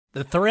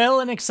The thrill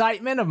and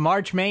excitement of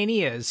March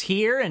Mania is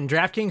here, and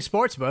DraftKings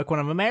Sportsbook, one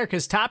of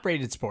America's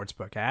top-rated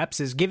sportsbook apps,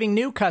 is giving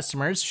new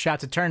customers a shot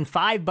to turn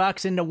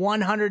 $5 into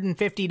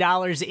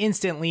 $150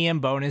 instantly in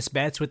bonus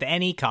bets with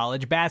any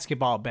college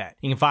basketball bet.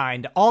 You can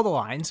find all the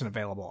lines and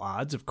available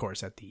odds, of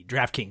course, at the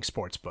DraftKings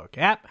Sportsbook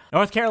app.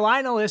 North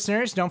Carolina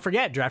listeners, don't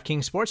forget,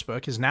 DraftKings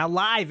Sportsbook is now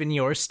live in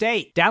your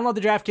state. Download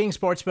the DraftKings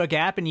Sportsbook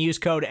app and use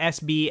code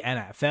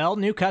SBNFL.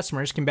 New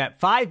customers can bet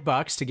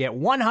 $5 to get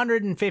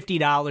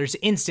 $150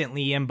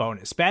 instantly in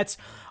bonus bets,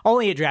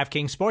 only at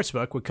DraftKings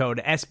Sportsbook with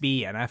code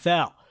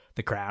SBNFL.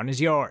 The crown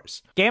is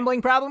yours.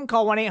 Gambling problem?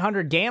 Call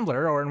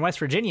 1-800-GAMBLER, or in West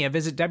Virginia,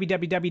 visit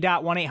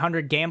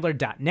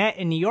www.1800gambler.net.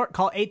 In New York,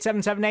 call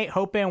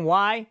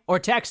 877-8-HOPE-NY or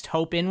text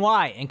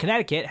HOPE-NY. In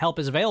Connecticut, help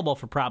is available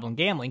for problem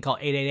gambling. Call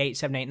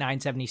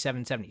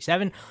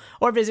 888-789-7777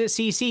 or visit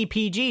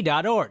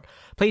ccpg.org.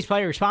 Please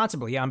play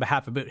responsibly on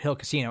behalf of Boot Hill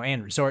Casino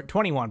and Resort.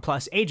 21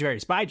 plus, age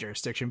varies by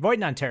jurisdiction. Void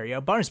in Ontario.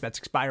 Bonus bets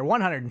expire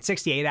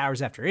 168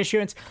 hours after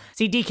issuance.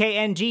 See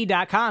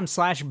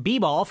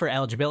dkng.com/bball for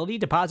eligibility,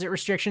 deposit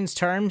restrictions,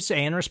 terms,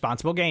 and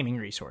responsible gaming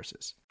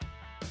resources.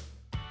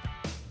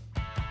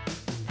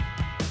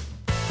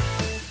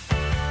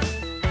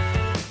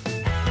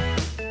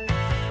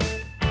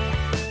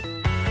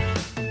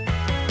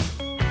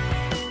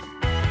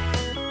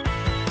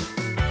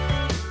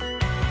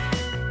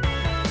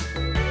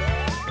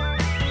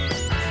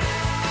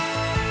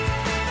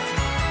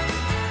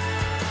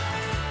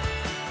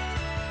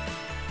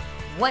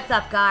 What's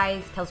up,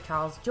 guys? Kelsey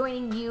Charles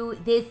joining you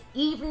this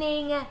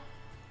evening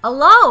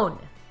alone.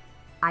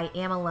 I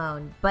am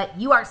alone, but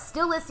you are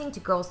still listening to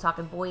Girls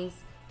Talkin' Boys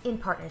in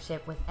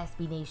partnership with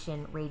SB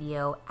Nation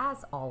Radio,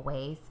 as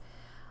always.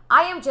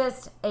 I am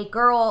just a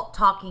girl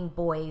talking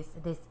boys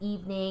this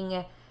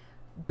evening.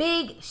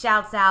 Big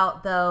shouts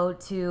out, though,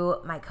 to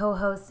my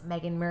co-host,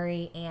 Megan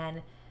Murray,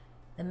 and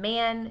the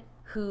man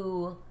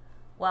who,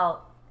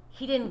 well,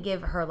 he didn't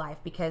give her life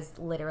because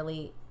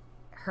literally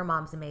her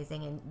mom's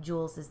amazing and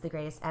Jules is the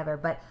greatest ever.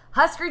 But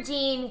Husker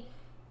Jean,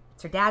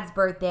 it's her dad's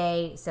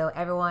birthday, so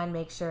everyone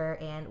make sure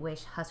and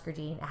wish Husker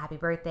Jean a happy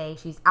birthday.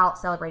 She's out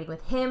celebrating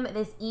with him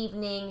this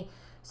evening.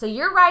 So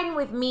you're riding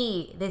with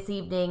me this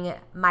evening,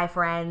 my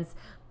friends.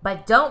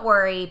 But don't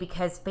worry,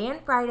 because Fan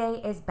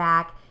Friday is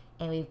back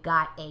and we've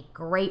got a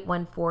great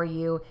one for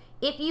you.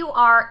 If you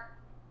are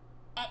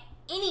at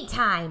any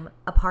time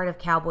a part of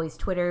Cowboys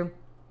Twitter,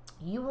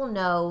 you will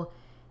know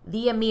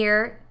the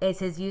Amir is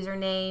his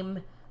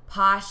username.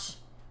 Posh,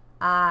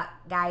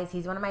 guys,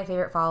 he's one of my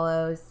favorite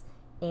follows,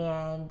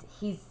 and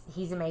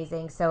he's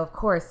amazing. So, of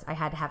course, I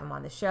had to have him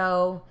on the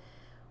show.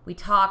 We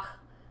talk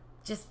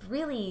just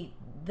really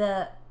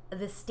the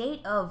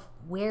state of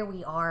where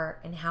we are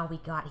and how we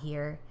got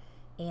here,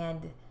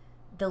 and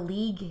the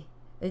league,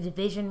 the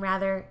division,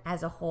 rather,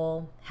 as a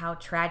whole, how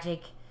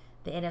tragic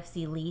the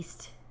NFC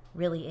least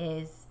really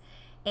is,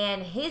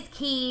 and his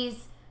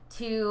keys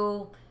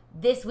to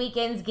this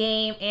weekend's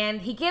game,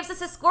 and he gives us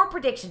a score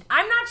prediction.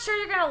 I'm not sure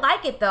you're going to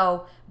like it,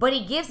 though, but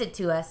he gives it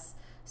to us.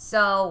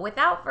 So,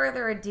 without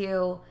further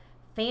ado,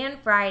 Fan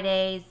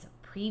Fridays,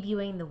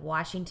 previewing the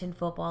Washington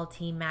football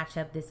team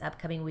matchup this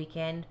upcoming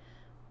weekend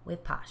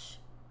with Posh.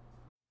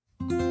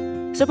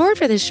 Support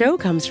for this show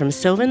comes from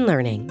Sylvan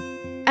Learning.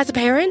 As a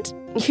parent,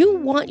 you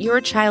want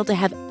your child to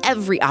have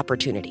every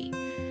opportunity,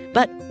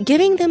 but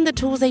giving them the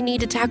tools they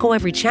need to tackle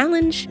every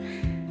challenge,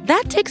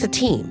 that takes a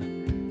team.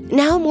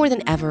 Now more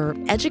than ever,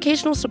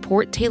 educational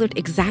support tailored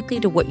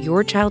exactly to what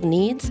your child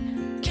needs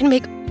can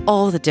make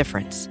all the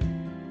difference.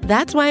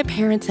 That's why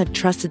parents have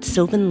trusted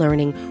Sylvan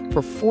Learning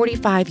for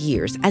 45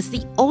 years as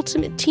the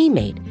ultimate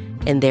teammate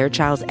in their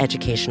child's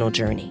educational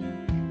journey,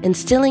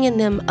 instilling in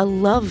them a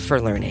love for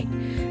learning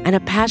and a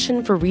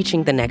passion for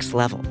reaching the next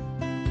level.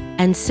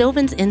 And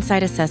Sylvan's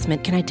Insight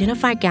Assessment can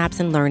identify gaps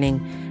in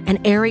learning and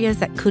areas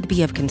that could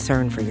be of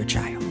concern for your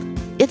child.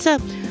 It's a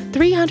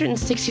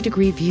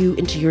 360-degree view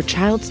into your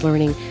child's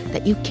learning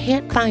that you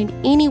can't find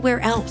anywhere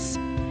else,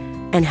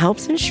 and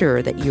helps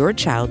ensure that your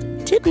child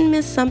didn't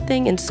miss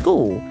something in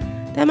school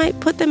that might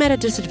put them at a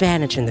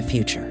disadvantage in the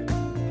future.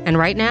 And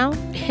right now,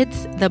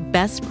 it's the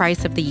best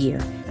price of the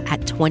year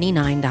at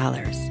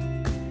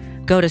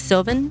 $29. Go to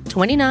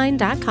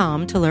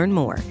sylvan29.com to learn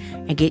more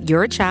and get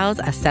your child's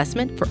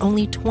assessment for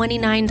only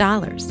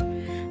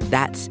 $29.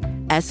 That's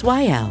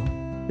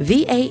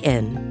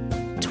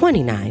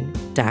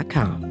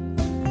SYLVAN29.com.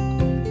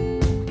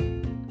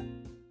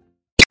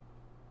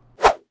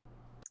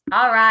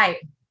 All right.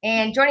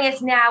 And joining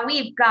us now,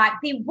 we've got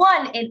the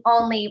one and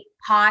only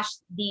Posh,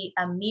 the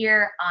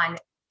Amir on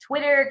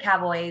Twitter,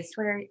 Cowboys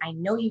Twitter. I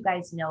know you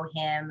guys know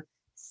him.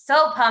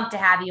 So pumped to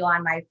have you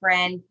on, my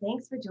friend.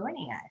 Thanks for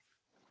joining us.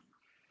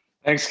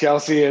 Thanks,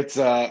 Kelsey. It's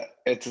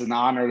an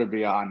honor to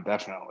be on,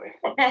 definitely.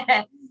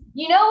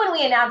 You know, when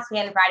we announced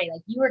Fan Friday,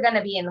 like you were going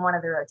to be in one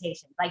of the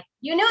rotations. Like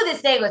you knew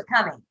this day was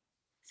coming.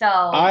 So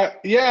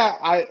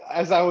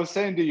as I was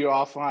saying to you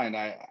offline,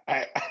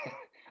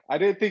 I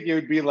didn't think it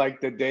would be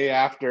like the day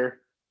after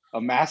a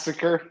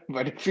massacre,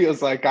 but it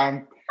feels like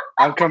I'm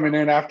coming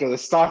in after the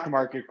stock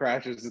market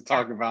crashes to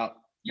talk about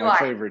my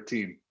favorite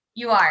team.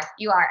 You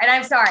are. And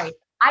I'm sorry.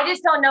 I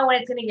just don't know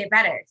when it's going to get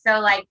better. So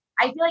like,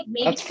 I feel like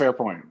maybe that's a fair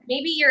point.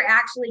 Maybe you're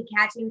actually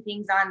catching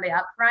things on the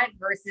upfront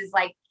versus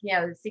like,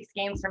 6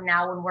 games from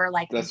now when we're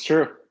like, that's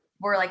true.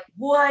 We're like,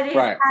 what is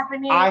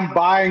happening? I'm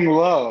buying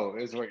low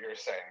is what you're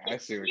saying. I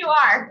see what you you're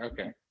are. saying.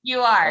 Okay.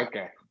 You are.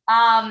 Okay.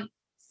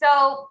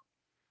 So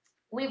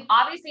we've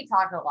obviously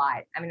talked a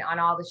lot, I mean, on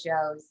all the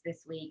shows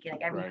this week and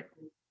like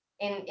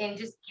everything in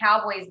just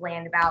Cowboys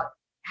land about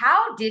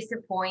how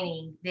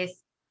disappointing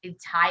this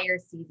entire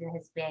season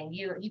has been.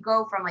 You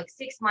go from like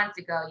 6 months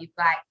ago, you've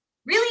got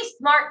really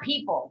smart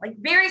people, like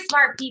very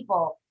smart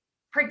people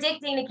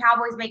predicting the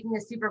Cowboys making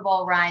a Super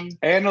Bowl run.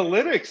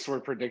 Analytics were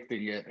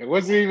predicting it. It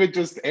wasn't even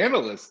just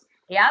analysts.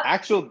 Yep.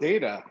 Actual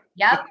data.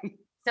 Yep.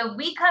 So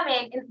we come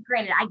in, and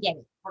granted, I get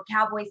it. We're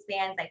Cowboys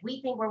fans. Like,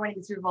 we think we're winning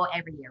the Super Bowl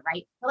every year,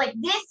 right? But like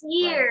this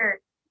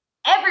year,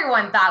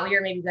 everyone thought we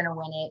were maybe going to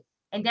win it.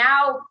 And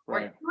now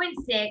we're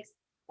 2-6.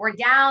 We're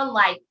down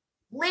like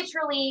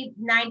literally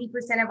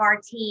 90% of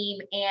our team.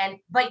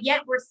 But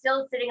yet we're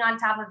still sitting on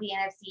top of the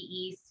NFC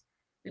East.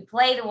 We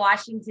play the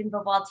Washington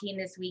football team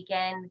this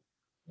weekend.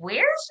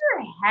 Where's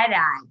your head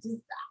at? Just,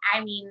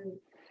 I mean,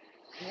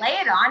 lay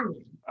it on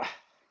me.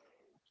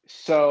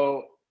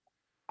 So,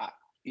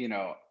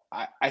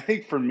 I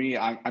think for me,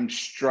 I'm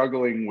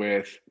struggling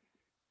with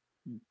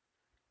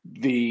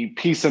the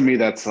piece of me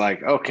that's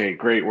like, okay,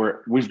 great,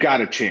 we've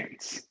got a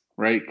chance,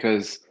 right?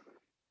 Because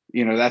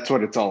that's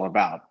what it's all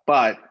about.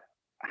 But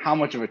how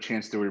much of a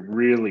chance do we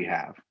really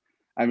have?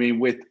 I mean,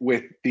 with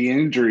the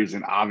injuries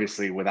and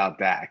obviously without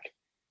Dak,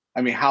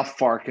 I mean, how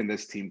far can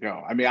this team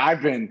go? I mean,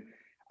 I've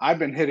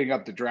been hitting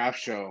up the draft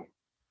show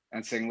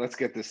and saying, let's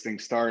get this thing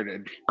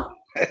started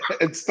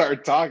and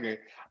start talking.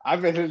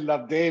 I've been hitting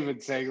up Dave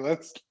and saying,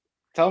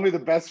 tell me the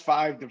best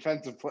 5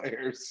 defensive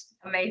players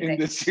in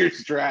this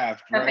year's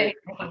draft, right?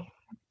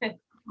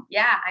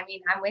 Yeah, I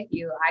mean, I'm with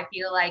you. I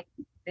feel like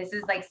this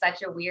is like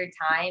such a weird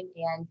time.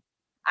 And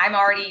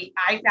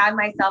I found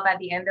myself at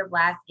the end of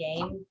last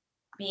game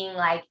being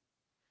like,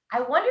 I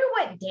wonder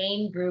what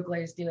Dane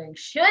Brugler's doing.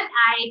 Should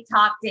I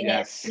talk to him?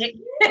 Yes. Hit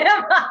him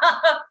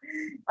up?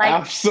 Like,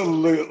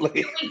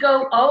 absolutely. Do we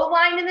go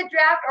O-line in the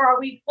draft or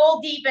are we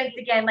full defense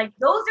again? Like,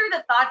 those are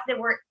the thoughts that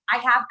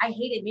I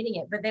hate admitting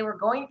it, but they were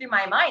going through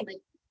my mind.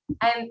 Like,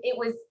 and it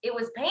was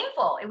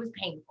painful. It was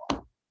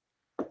painful.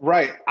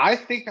 Right. I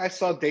think I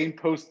saw Dane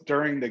post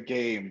during the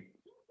game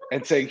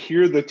and saying,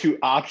 here are the 2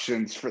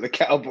 options for the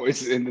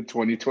Cowboys in the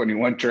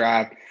 2021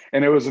 draft.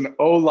 And it was an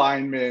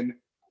O-lineman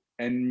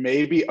and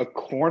maybe a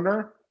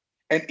corner.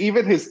 And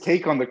even his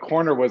take on the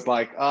corner was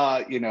like,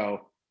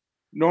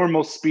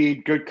 normal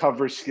speed, good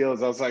coverage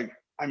skills. I was like,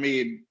 I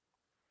mean,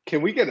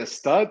 can we get a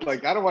stud?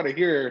 Like, I don't want to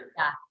hear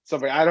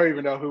somebody. I don't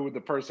even know who the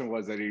person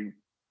was that he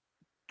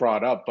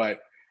brought up, but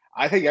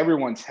I think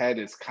everyone's head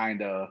is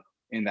kind of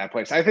in that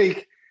place. I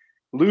think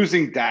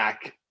losing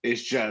Dak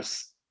is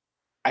just,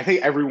 I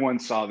think everyone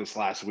saw this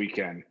last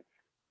weekend,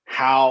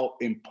 how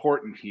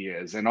important he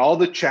is and all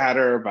the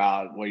chatter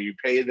about, well, you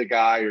pay the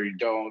guy or you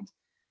don't.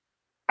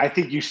 I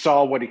think you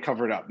saw what he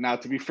covered up. Now,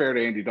 to be fair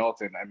to Andy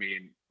Dalton, I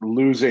mean,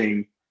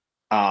 losing,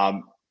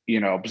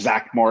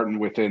 Zach Martin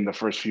within the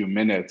first few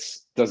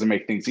minutes doesn't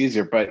make things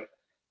easier. But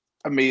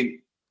I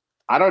mean,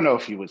 I don't know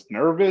if he was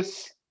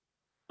nervous,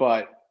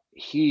 but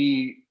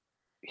he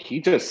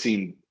just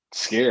seemed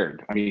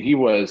scared. I mean, he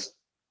was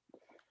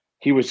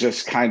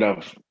just kind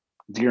of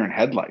deer in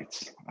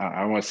headlights.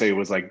 I want to say it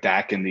was like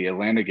Dak in the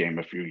Atlanta game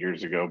a few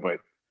years ago, but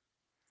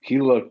he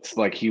looked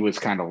like he was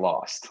kind of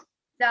lost.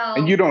 So,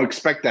 and you don't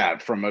expect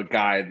that from a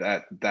guy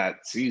that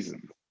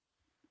seasoned.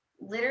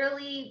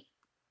 Literally,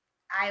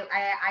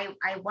 I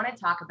want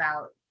to talk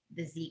about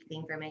the Zeke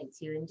thing for a minute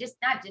too, and just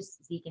not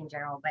just Zeke in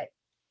general, but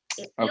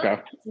it feels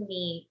like to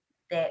me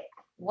that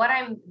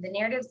the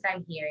narratives that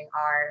I'm hearing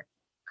are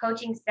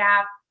coaching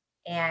staff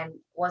and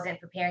wasn't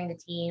preparing the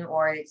team,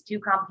 or it's too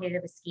complicated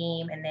of a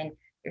scheme, and then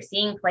you're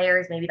seeing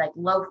players maybe like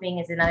loafing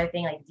is another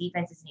thing, like the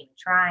defense isn't even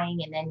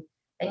trying, and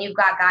then you've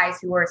got guys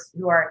who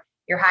are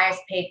your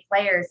highest paid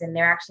players and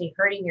they're actually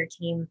hurting your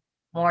team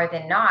more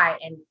than not.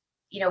 And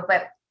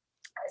but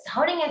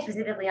honing in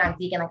specifically on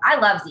Zeke, and like, I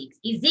love Zeke.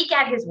 Zeke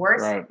at his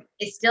worst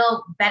is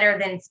still better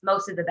than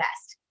most of the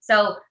best.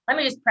 So let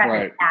me just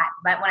preface that,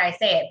 but when I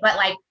say it, but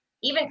like,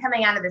 even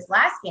coming out of this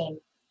last game,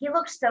 he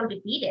looked so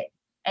defeated,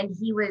 and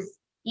he was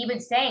even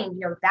saying,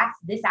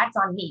 that's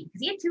on me,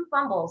 because he had 2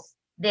 fumbles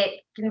that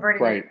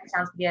converted into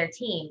touchdowns for the other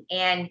team.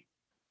 And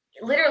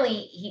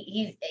literally,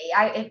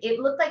 it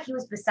looked like he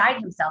was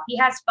beside himself. He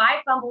has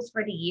 5 fumbles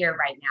for the year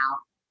right now.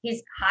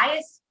 His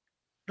highest,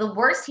 the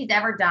worst he's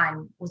ever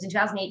done was in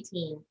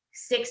 2018,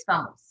 6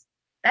 fumbles.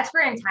 That's for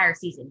an entire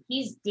season.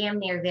 He's damn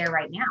near there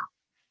right now.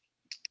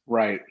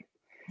 Right.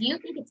 Do you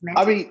think it's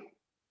mental? I mean,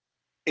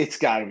 it's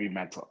got to be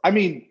mental. I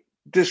mean,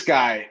 this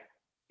guy,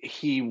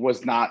 he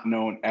was not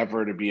known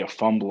ever to be a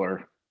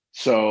fumbler.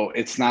 So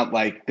it's not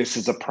like this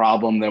is a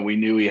problem that we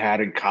knew he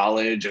had in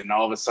college and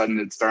all of a sudden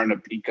it's starting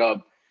to peak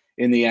up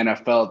in the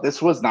NFL.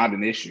 This was not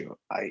an issue.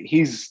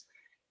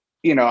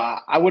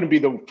 I wouldn't be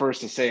the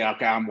first to say,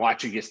 okay, I'm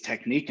watching his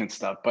technique and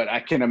stuff, but I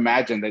can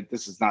imagine that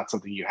this is not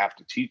something you have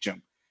to teach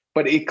him.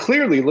 But it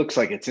clearly looks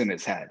like it's in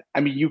his head. I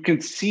mean, you can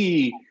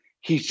see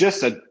he's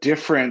just a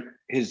different,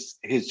 his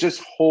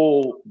just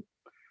whole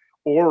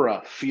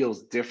aura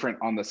feels different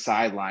on the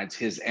sidelines.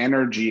 His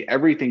energy,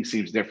 everything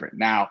seems different.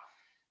 Now,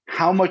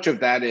 how much of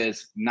that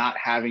is not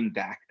having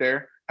Dak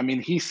there? I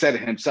mean, he said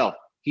it himself.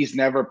 He's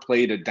never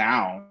played a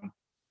down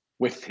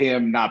with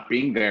him not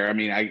being there. I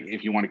mean,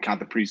 if you want to count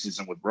the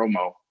preseason with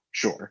Romo,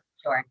 sure.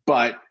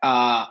 But,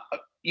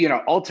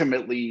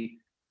 ultimately,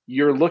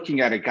 you're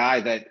looking at a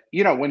guy that,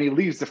 when he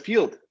leaves the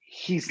field,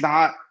 he's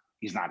not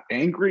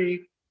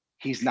angry.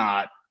 He's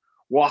not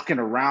walking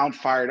around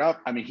fired up.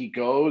 I mean, he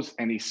goes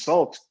and he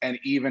sulks, and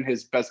even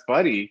his best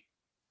buddy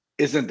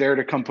isn't there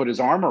to come put his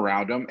arm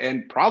around him.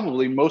 And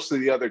probably most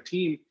of the other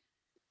team,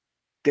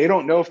 they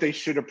don't know if they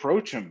should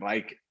approach him.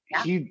 Like,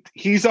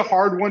 he's a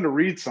hard one to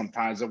read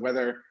sometimes, of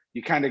whether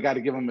you kind of got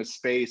to give him a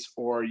space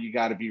or you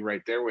got to be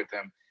right there with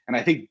him. And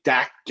I think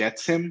Dak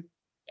gets him,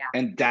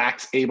 and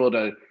Dak's able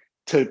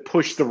to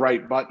push the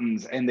right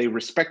buttons, and they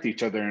respect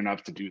each other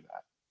enough to do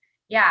that.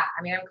 Yeah,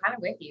 I mean, I'm kind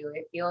of with you.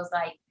 It feels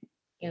like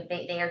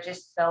they are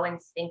just so in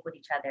sync with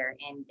each other,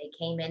 and they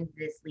came into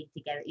this league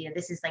together.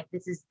 This is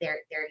their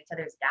each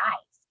other's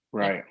guys,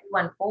 right?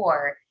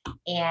 1-4,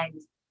 and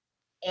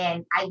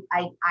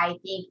I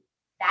think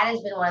that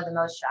has been one of the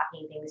most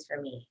shocking things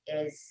for me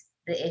is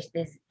the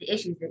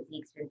issues that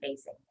Zeke's been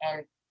facing,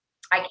 and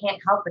I can't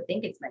help but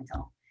think it's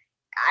mental.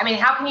 I mean,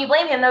 how can you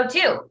blame him though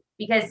too?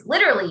 Because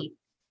literally,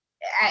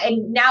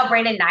 and now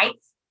Brandon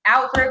Knight's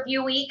out for a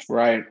few weeks.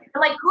 Right.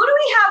 I'm like, who do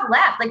we have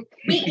left? Like,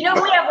 who we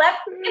have left?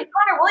 It's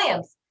Connor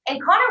Williams.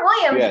 And Connor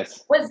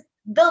Williams was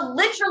the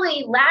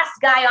literally last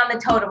guy on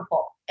the totem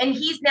pole. And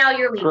he's now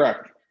your leader.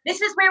 Correct.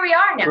 This is where we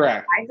are now.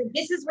 Correct. Guys. Like,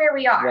 this is where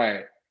we are.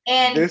 Right.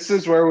 And this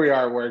is where we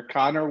are, where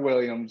Connor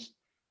Williams,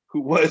 who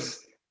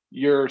was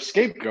your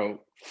scapegoat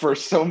for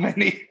so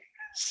many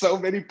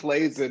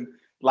plays in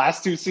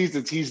last 2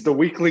 seasons, he's the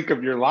weak link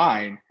of your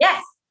line.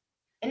 Yes.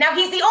 And now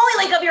he's the only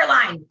link of your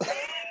line.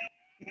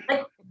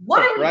 Like,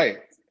 what are we? Right.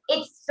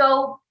 It's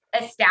so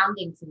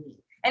astounding to me.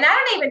 And I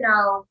don't even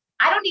know.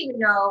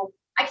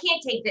 I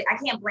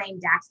can't blame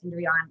Dak's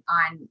injury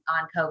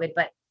on COVID,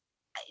 but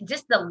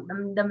just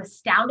the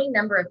astounding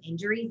number of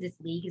injuries this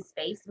league has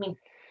faced. I mean,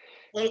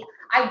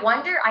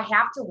 I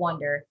have to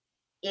wonder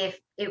if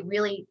it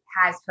really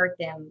has hurt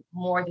them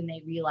more than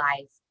they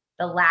realize,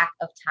 the lack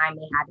of time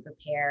they had to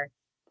prepare,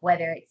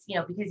 whether it's,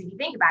 because if you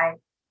think about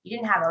it, you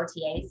didn't have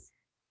OTAs,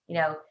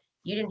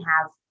 you didn't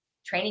have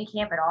training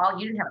camp at all.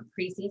 You didn't have a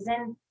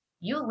preseason.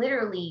 You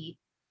literally,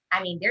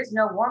 I mean, there's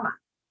no warm up.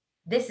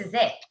 This is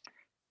it.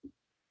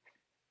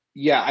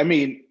 Yeah. I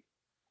mean,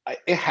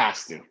 it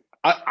has to.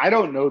 I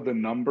don't know the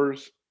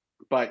numbers,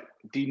 but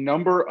the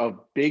number of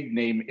big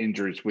name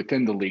injuries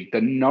within the league,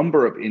 the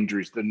number of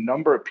injuries, the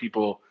number of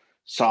people,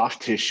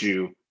 soft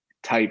tissue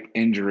type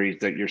injuries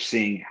that you're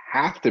seeing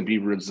have to be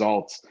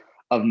results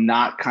of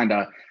not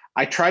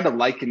I try to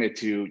liken it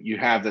to, you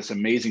have this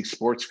amazing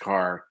sports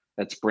car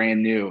that's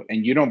brand new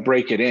and you don't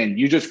break it in,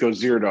 you just go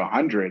 0 to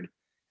 100.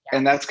 Yeah.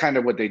 And that's kind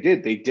of what they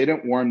did. They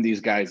didn't warm these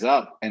guys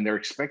up, and they're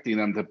expecting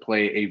them to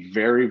play a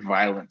very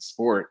violent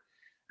sport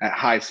at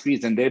high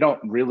speeds, and they don't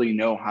really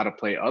know how to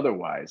play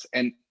otherwise.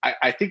 And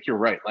I think you're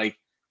right. Like,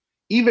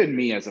 even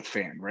me as a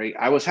fan, right?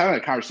 I was having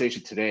a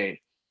conversation today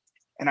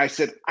and I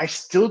said, I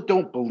still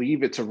don't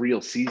believe it's a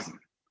real season.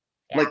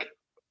 Yeah. Like,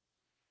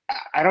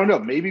 I don't know,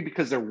 maybe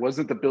because there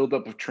wasn't the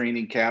buildup of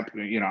training camp.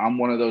 I'm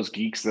one of those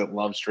geeks that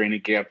loves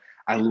training camp.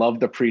 I love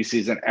the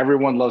preseason.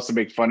 Everyone loves to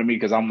make fun of me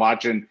because I'm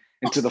watching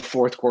into the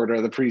fourth quarter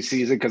of the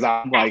preseason because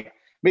I'm like,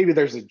 maybe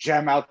there's a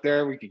gem out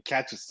there. We could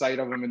catch a sight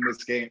of him in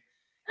this game.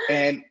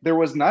 And there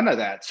was none of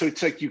that. So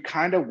it's like you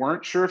kind of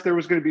weren't sure if there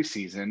was going to be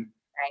season.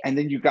 Right. And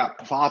then you got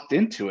plopped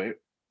into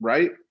it,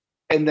 right?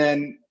 And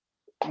then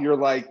you're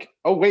like,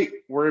 oh, wait,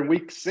 we're in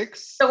week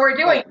 6? So we're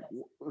doing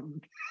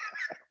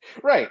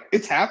right.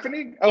 It's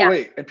happening. Oh, yeah.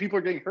 Wait. And people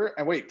are getting hurt.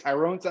 And wait,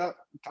 Tyron's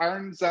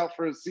out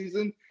for a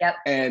season. Yep.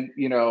 And,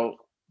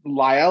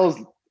 Lyle's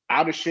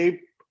out of shape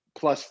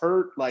plus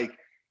hurt. Like,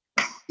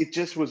 it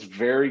just was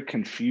very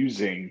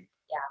confusing.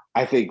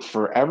 Yeah. I think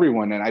for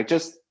everyone. And I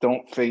just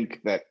don't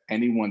think that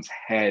anyone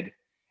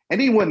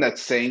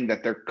that's saying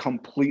that they're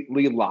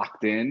completely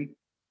locked in,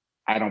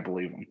 I don't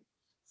believe them.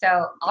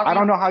 So I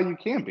don't know how you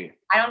can be.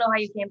 I don't know how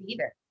you can be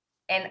either.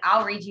 And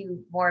I'll read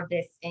you more of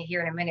this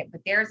here in a minute, but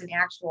there's an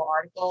actual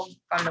article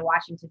from the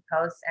Washington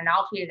Post, and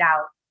I'll tweet it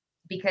out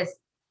because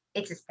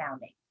it's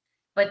astounding.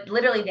 But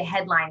literally the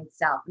headline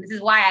itself, and this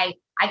is why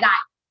I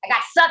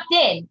got sucked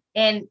in,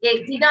 and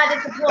it did not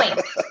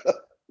disappoint.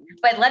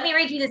 But let me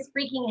read you this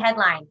freaking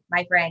headline,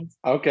 my friend.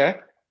 Okay.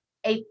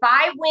 A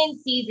 5-win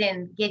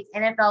season gets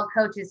NFL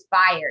coaches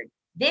fired.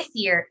 This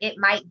year, it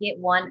might get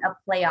one a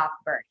playoff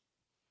berth.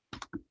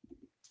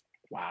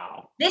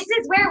 Wow. This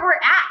is where we're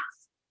at.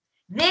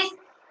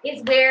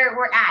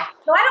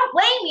 So I don't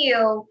blame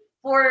you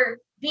for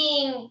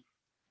being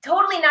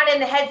totally not in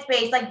the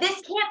headspace. Like,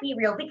 this can't be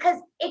real because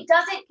it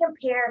doesn't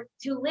compare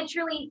to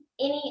literally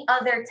any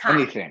other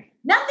time. Anything.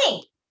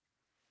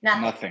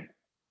 Nothing.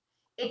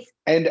 It's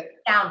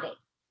astounding.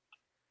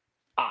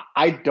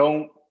 I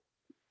don't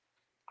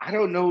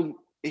know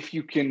if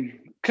you can,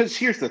 because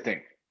here's the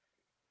thing,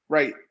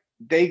 right?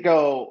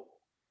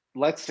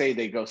 Let's say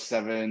they go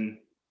seven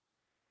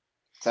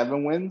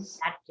wins.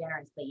 That's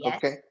generous, but yes.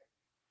 Okay.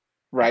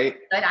 Right.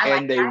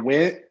 And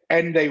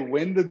they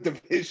win the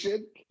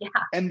division. Yeah.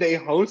 And they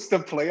host a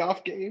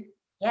playoff game.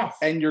 Yes.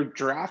 And your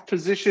draft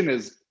position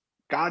is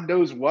God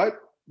knows what,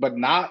 but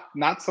not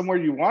somewhere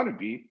you want to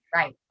be.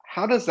 Right.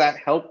 How does that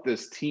help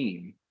this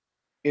team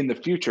in the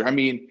future? I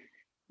mean,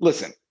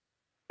 listen,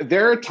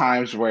 there are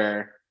times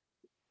where,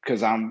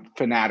 because I'm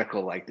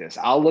fanatical like this,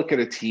 I'll look at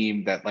a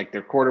team that like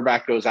their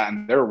quarterback goes out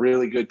and they're a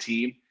really good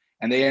team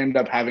and they end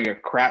up having a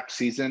crap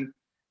season.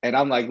 And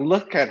I'm like,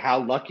 look at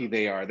how lucky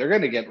they are. They're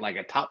going to get like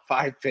a top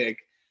 5 pick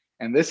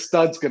and this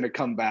stud's going to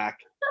come back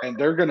and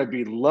they're going to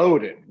be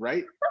loaded,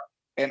 right?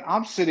 And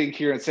I'm sitting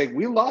here and saying,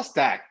 we lost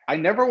Dak. I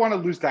never want to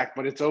lose Dak,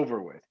 but it's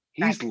over with.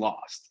 He's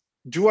lost.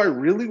 Do I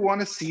really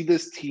want to see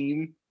this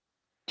team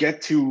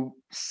get to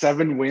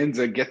 7 wins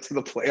and get to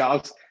the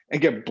playoffs and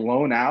get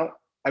blown out?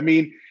 I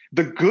mean,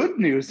 the good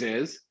news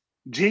is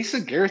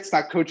Jason Garrett's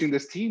not coaching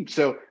this team.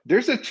 So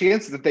there's a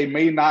chance that they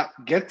may not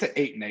get to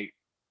 8-8.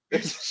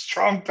 There's a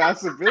strong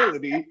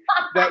possibility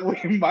that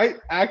we might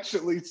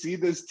actually see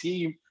this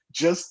team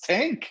just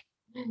tank.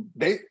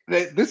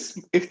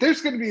 If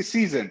there's going to be a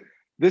season,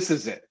 this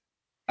is it.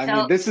 I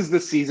mean, this is the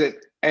season,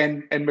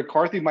 and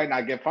McCarthy might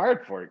not get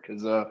fired for it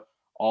because of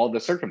all the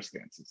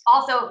circumstances.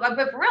 Also, but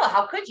for real,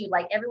 how could you?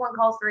 Like, everyone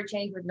calls for a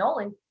change with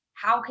Nolan.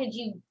 How could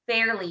you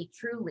fairly,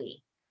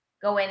 truly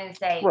go in and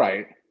say,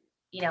 right,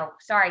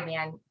 sorry,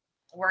 man,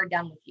 we're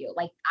done with you?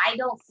 Like, I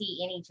don't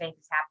see any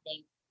changes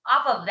happening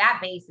off of that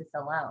basis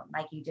alone,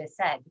 like you just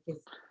said,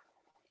 because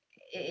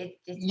it's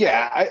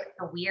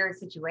a weird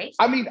situation.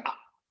 I mean,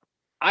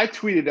 I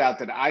tweeted out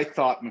that I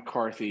thought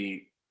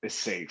McCarthy is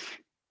safe.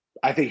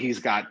 I think he's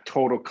got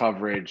total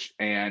coverage,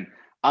 and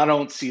I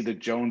don't see the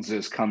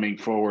Joneses coming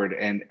forward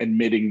and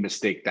admitting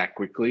mistake that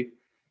quickly.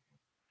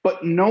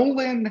 But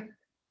Nolan,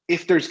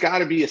 if there's got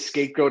to be a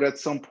scapegoat at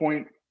some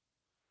point,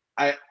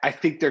 I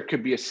think there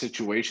could be a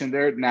situation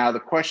there. Now, the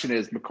question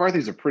is,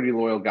 McCarthy's a pretty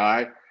loyal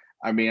guy.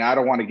 I mean, I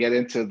don't want to get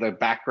into the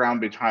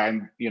background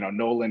behind,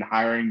 Nolan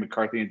hiring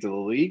McCarthy into the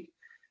league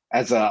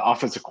as an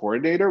offensive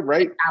coordinator,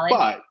 right?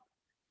 But,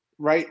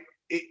 right,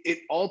 it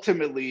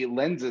ultimately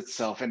lends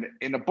itself, and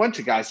a bunch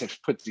of guys have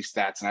put these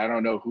stats, and I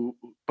don't know who,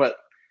 but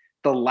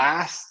the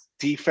last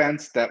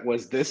defense that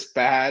was this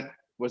bad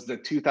was the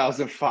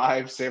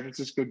 2005 San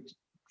Francisco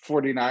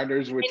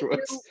 49ers, which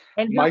was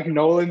Mike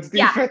Nolan's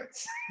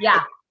defense.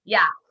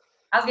 Yeah.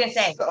 I was going to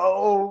say.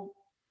 So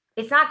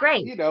it's not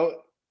great.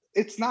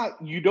 It's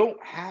not, you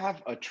don't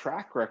have a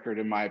track record,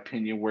 in my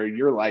opinion, where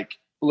you're like,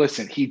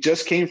 listen, he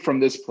just came from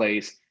this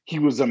place. He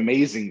was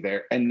amazing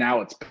there. And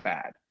now it's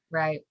bad.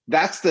 Right.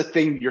 That's the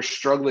thing you're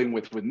struggling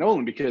with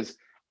Nolan, because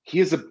he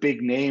is a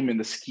big name in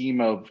the scheme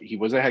of, he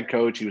was a head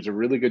coach. He was a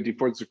really good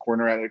defensive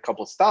corner at a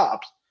couple of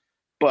stops,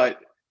 but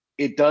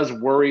it does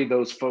worry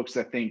those folks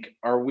that think,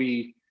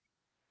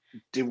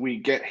 did we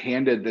get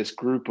handed this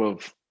group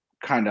of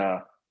kind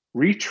of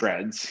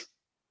retreads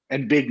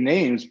and big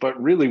names, but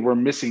really we're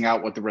missing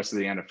out what the rest of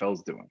the NFL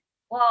is doing.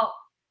 Well,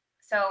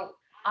 so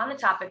on the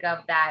topic of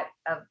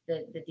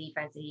the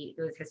defense, it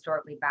was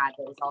historically bad,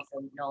 but it's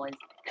also Nolan's.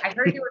 I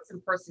heard there were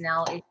some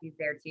personnel issues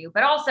there too,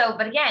 but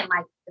again,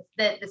 like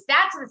the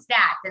stats are the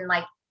stats, and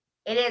like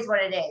it is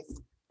what it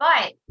is.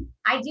 But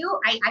I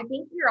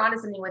think you're onto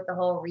something with the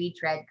whole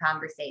retread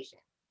conversation,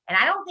 and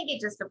I don't think it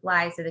just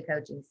applies to the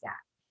coaching staff.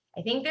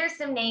 I think there's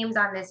some names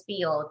on this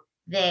field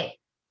that,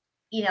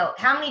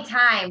 how many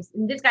times,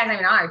 and this guy's not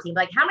even on our team,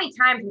 but like how many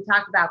times we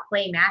talked about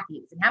Clay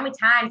Matthews, and how many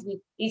times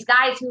these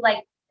guys who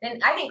like,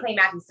 and I think Clay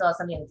Matthews still has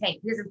something in the tank.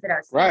 He doesn't fit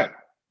our scheme, right?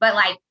 But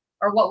like,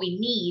 or what we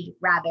need,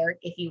 rather,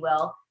 if you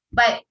will.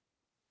 But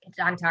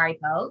John Tari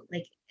Poe,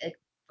 like,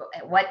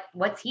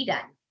 what's he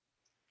done?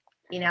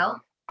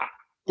 Listen,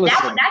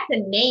 that's a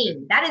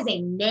name. That is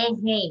a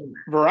name.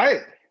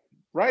 Right.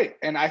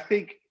 And I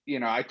think,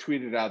 I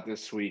tweeted out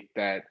this week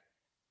that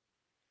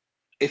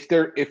if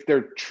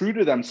they're true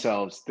to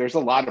themselves, there's a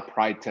lot of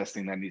pride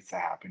testing that needs to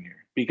happen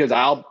here, because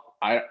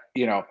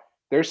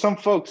there's some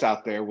folks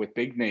out there with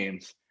big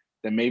names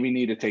that maybe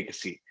need to take a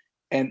seat.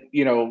 And,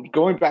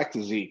 going back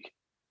to Zeke,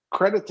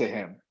 credit to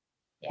him.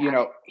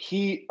 Yeah.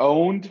 He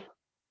owned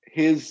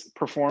his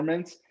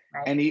performance,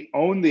 right, and he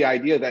owned the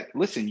idea that,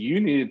 listen, you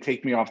need to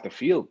take me off the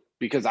field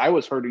because I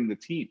was hurting the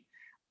team.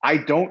 I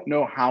don't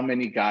know how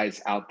many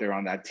guys out there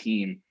on that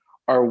team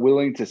are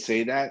willing to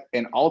say that.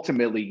 And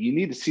ultimately, you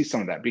need to see some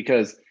of that,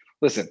 because,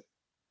 listen,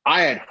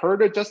 I had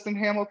heard of Justin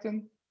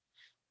Hamilton,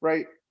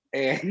 right?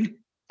 And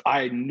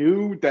I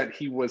knew that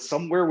he was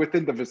somewhere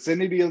within the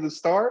vicinity of the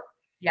star.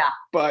 Yeah.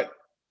 But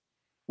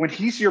when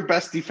he's your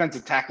best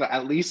defensive tackler,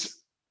 at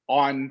least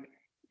on,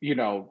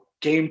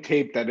 game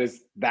tape that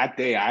is that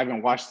day, I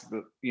haven't watched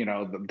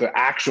the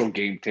actual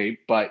game tape,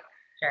 but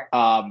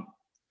Sure.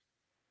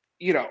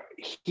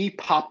 He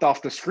popped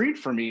off the screen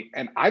for me,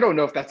 and I don't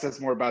know if that says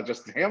more about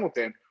Justin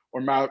Hamilton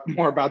or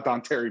more about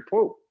Dontari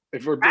Poe,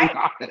 if we're being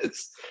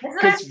honest,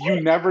 because you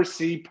never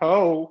see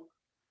Poe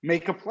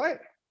make a play.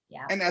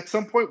 Yeah. And at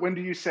some point, when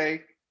do you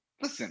say,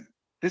 listen,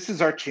 this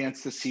is our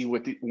chance to see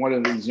what one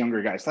of these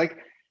younger guys, like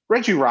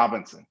Reggie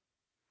Robinson,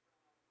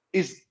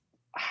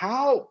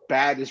 how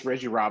bad is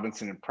Reggie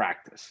Robinson in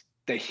practice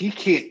that he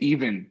can't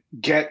even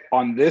get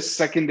on this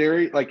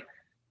secondary? Like,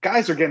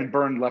 guys are getting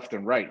burned left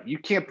and right. You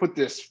can't put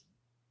this,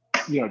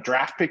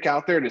 draft pick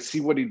out there to see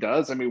what he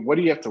does. I mean, what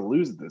do you have to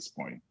lose at this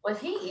point? Was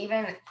he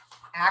even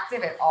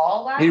active at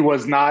all last week? He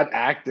was not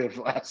active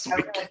last week. I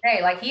was going to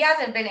say, he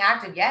hasn't been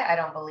active yet, I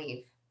don't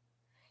believe.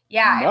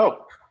 Yeah.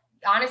 No.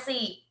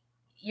 Honestly,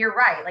 you're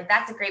right.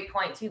 That's a great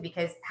point, too,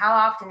 because how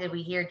often did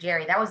we hear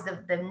Jerry? That was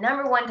the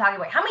number one talking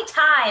point. How many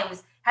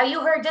times have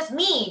you heard just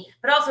me,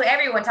 but also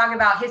everyone talking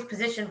about his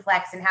position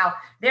flex and how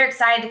they're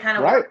excited to kind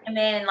of work him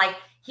in, and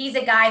he's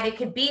a guy that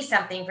could be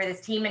something for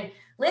this team. And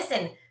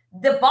listen,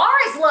 the bar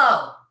is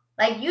low.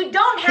 You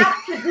don't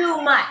have to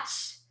do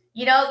much.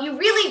 You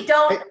really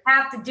don't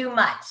have to do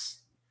much.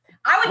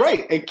 I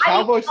would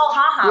Cowboys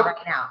right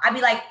now. I'd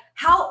be like,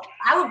 how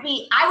I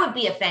would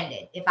be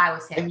offended if I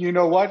was him. And you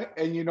know what?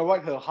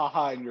 He'll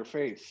ha in your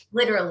face.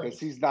 Literally.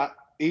 Because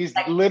he's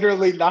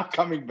literally not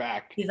coming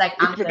back. He's like,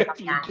 I'm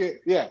good.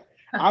 Yeah.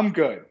 I'm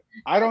good.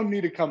 I don't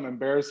need to come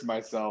embarrass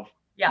myself.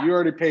 Yeah. You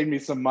already paid me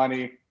some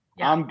money.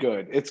 Yeah. I'm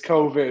good. It's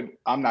COVID.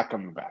 I'm not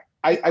coming back.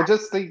 I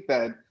just think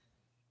that,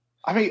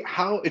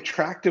 how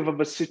attractive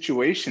of a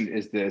situation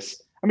is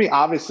this?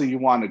 Obviously you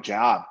want a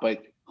job,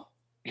 but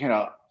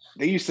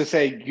they used to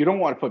say you don't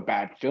want to put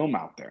bad film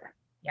out there.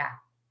 Yeah.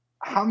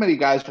 How many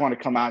guys want to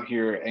come out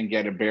here and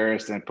get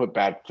embarrassed and put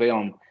bad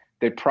film?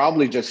 They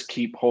probably just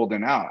keep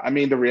holding out.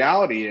 The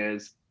reality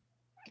is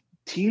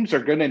teams are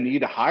going to need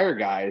to hire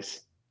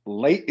guys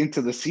late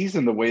into the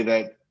season the way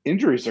that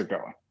injuries are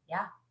going.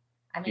 Yeah.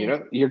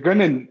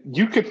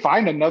 You could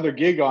find another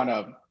gig on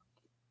a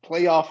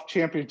playoff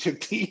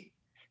championship team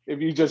if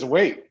you just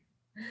wait.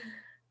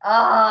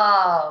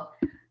 Oh,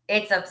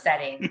 it's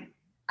upsetting.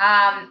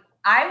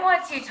 I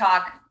want to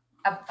talk.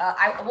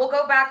 We'll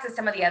go back to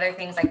some of the other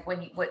things,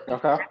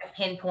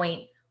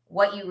 pinpoint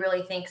what you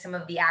really think some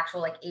of the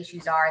actual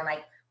issues are. And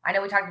I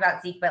know we talked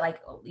about Zeke, but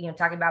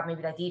talking about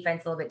maybe the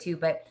defense a little bit too.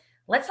 But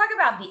let's talk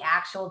about the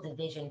actual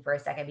division for a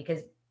second,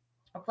 because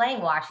we're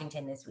playing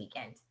Washington this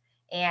weekend,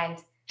 and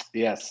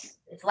yes,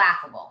 it's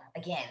laughable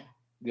again.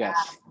 Yes,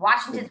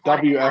 Washington's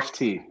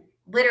WFT.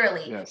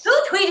 Literally, yes. Who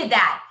tweeted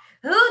that?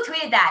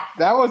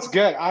 That was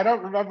good. I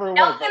don't remember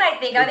what. I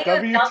think it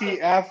was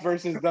WTF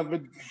versus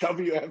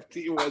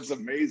WFT was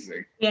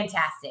amazing.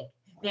 Fantastic.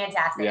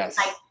 Yes.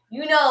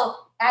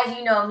 As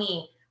you know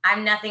me,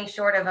 I'm nothing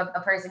short of a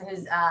person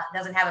who's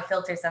doesn't have a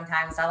filter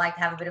sometimes. So I like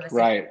to have a bit of a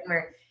sense of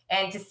humor.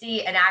 And to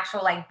see an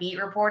actual like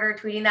beat reporter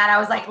tweeting that, I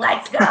was like,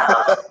 let's go.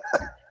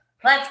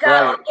 Let's go.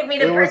 Right. Give me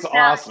the It was personality.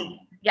 awesome.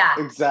 Yeah.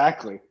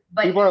 Exactly.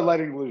 But people are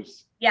letting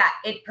loose. Yeah,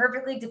 it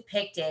perfectly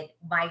depicted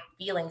my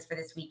feelings for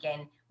this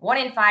weekend.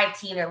 1-5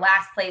 team, their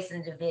last place in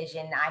the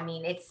division. I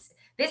mean, it's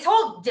this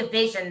whole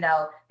division,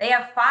 though. They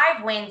have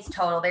 5 wins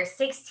total. There's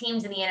 6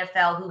 teams in the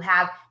NFL who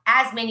have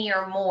as many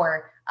or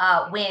more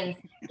wins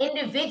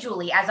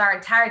individually as our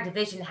entire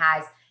division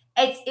has.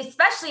 It's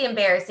especially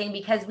embarrassing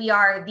because we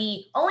are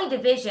the only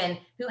division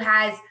who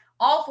has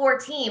all 4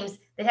 teams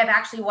that have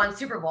actually won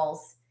Super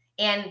Bowls.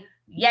 And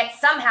yet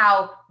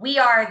somehow we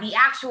are the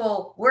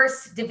actual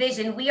worst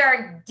division. We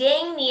are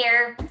dang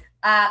near.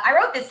 I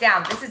wrote this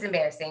down. This is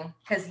embarrassing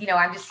because,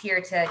 I'm just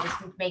here to just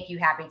make you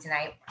happy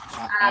tonight.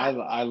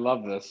 I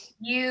love this.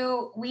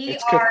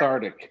 It's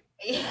cathartic.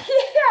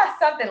 Yeah,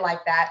 something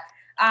like that.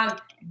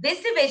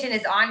 This division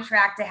is on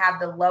track to have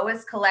the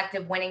lowest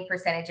collective winning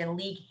percentage in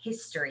league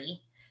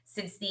history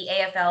since the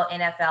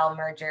AFL-NFL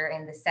merger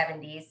in the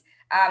 70s.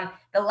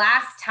 The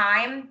last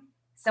time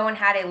someone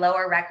had a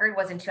lower record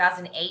was in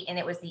 2008, and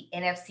it was the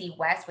NFC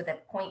West with a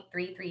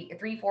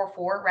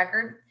 .344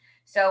 record.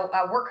 So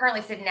we're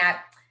currently sitting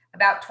at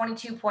about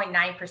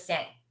 22.9%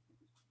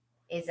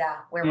 is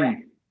where we're at,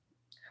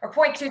 or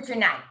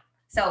 0.229.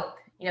 So,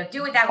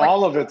 do it that way.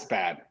 All of it's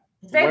bad.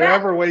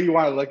 Whatever way you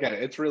want to look at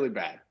it, it's really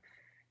bad.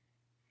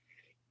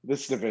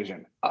 This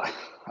division.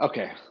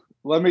 Okay,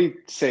 let me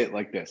say it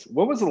like this.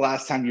 When was the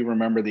last time you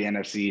remember the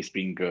NFC East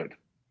being good?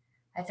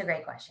 That's a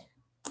great question.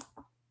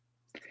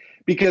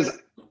 Because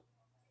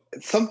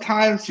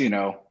sometimes,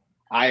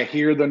 I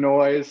hear the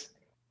noise,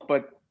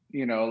 but,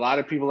 a lot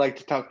of people like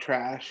to talk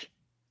trash.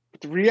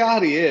 But the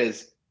reality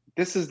is,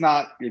 this is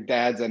not your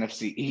dad's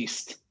NFC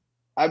East.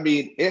 I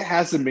mean, it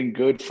hasn't been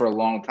good for a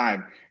long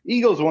time.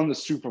 Eagles won the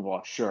Super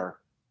Bowl, sure.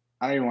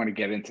 I don't even want to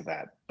get into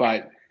that.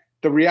 But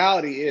the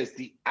reality is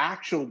the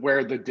actual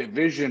where the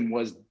division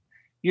was,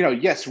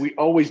 yes, we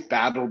always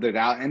battled it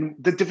out, and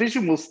the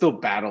division will still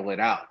battle it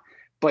out.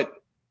 But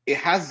it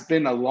has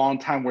been a long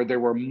time where there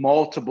were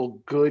multiple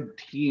good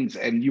teams,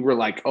 and you were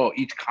like, oh,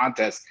 each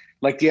contest,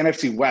 like the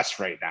NFC West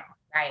right now.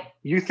 Right.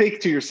 You think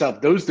to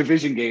yourself, those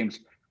division games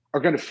are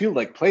going to feel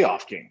like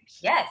playoff games.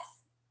 Yes.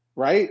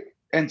 right?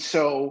 And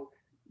so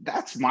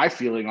that's my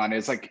feeling on it.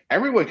 It's like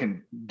everyone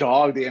can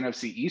dog the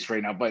NFC East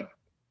right now, but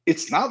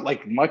it's not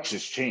like much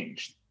has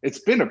changed. It's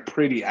been a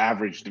pretty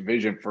average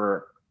division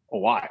for a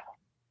while.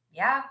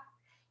 Yeah,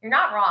 you're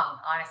not wrong,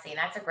 honestly. And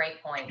that's a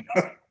great point.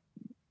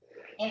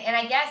 And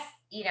I guess,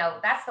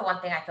 that's the one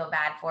thing I feel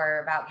bad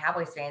for about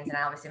Cowboys fans, and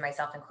obviously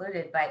myself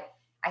included. But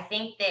I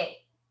think that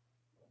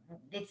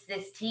it's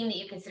this team that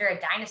you consider a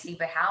dynasty,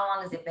 but how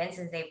long has it been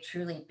since they've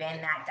truly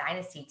been that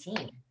dynasty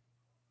team?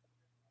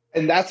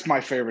 And that's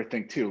my favorite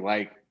thing too.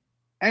 Like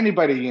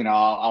anybody,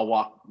 I'll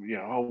walk,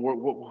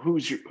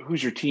 who's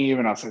your team?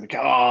 And I'll say,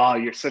 oh,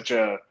 you're such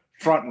a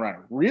front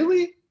runner.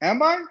 Really?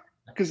 Am I?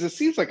 Because it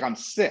seems like I'm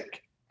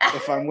sick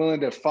if I'm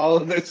willing to follow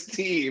this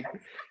team.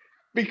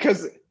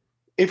 Because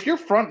if you're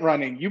front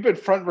running, you've been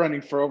front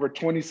running for over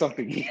 20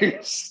 something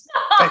years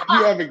and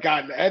you haven't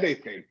gotten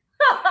anything.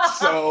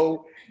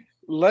 So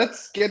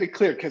let's get it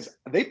clear, because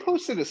they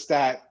posted a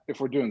stat, if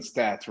we're doing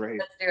stats, right?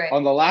 Let's do it.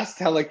 On the last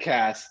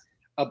telecast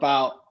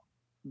about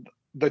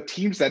the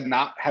teams that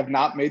have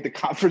not made the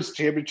conference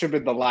championship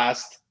in the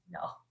last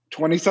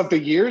 20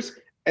 something years.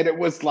 And it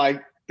was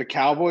like the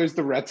Cowboys,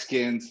 the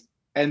Redskins,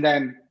 and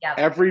then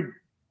every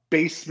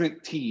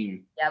basement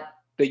team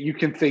that you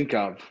can think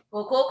of.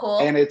 Cool.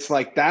 And it's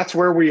like, that's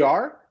where we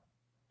are.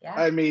 Yeah.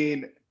 I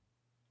mean,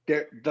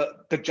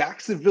 the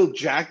Jacksonville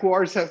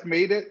Jaguars have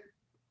made it.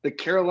 The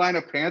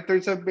Carolina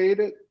Panthers have made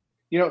it.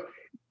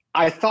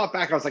 I thought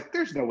back, I was like,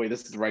 there's no way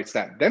this is the right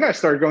stat. Then I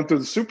started going through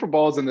the Super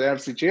Bowls and the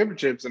NFC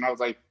championships, and I was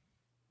like,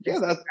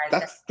 yeah,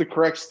 that's the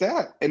correct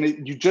stat.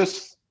 And you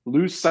just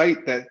lose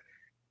sight that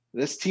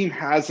this team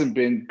hasn't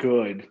been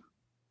good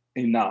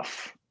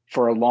enough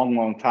for a long,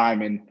 long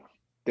time. And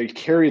they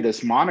carry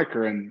this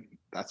moniker, and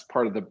that's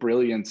part of the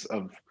brilliance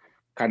of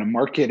kind of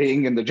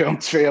marketing and the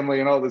Jones family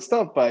and all this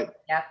stuff. But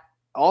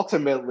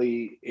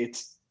ultimately,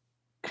 it's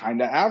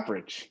kind of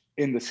average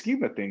in the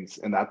scheme of things.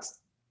 And that's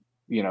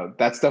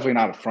definitely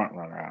not a front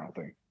runner, I don't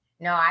think.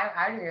 No,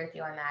 I agree with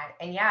you on that.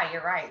 And yeah,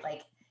 you're right.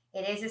 Like,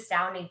 it is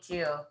astounding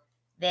too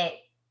that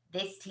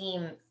this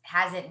team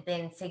hasn't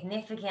been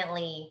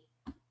significantly,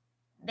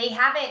 the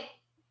amount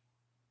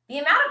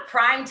of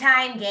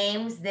primetime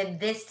games that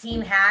this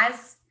team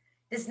has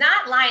does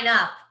not line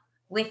up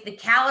with the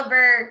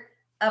caliber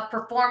of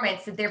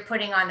performance that they're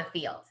putting on the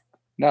field.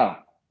 No.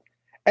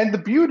 And the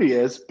beauty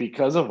is,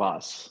 because of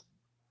us,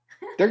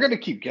 they're going to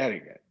keep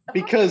getting it.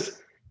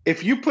 Because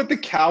if you put the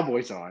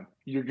Cowboys on,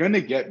 you're going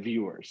to get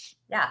viewers.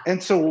 Yeah.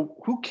 And so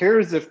who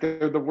cares if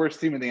they're the worst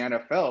team in the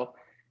NFL?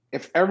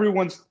 If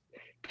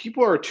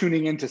people are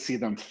tuning in to see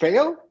them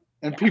fail,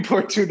 and people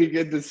are tuning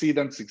in to see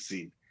them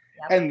succeed.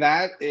 Yep. And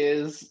that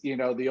is,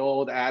 the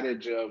old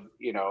adage of,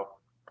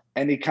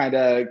 any kind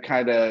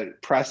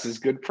of press is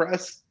good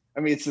press.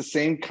 I mean, it's the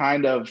same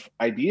kind of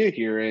idea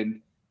here.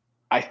 And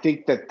I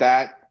think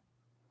that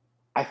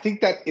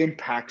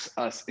impacts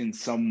us in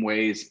some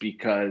ways,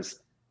 because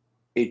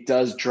it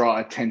does draw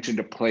attention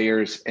to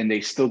players, and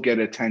they still get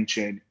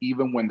attention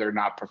even when they're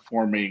not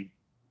performing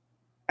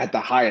at the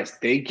highest.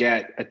 They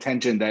get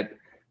attention that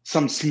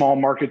some small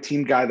market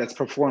team guy that's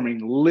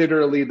performing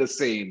literally the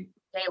same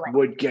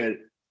would get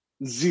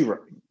zero.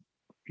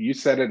 You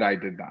said it, I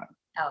did not.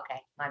 Oh,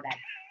 okay, my bad.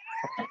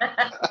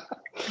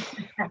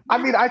 I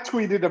mean, I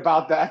tweeted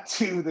about that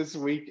too this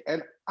week.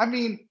 And I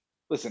mean,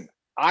 listen,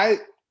 I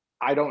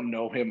don't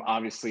know him,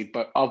 obviously,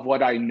 but of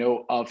what I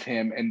know of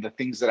him and the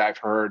things that I've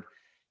heard,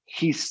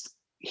 he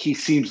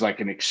seems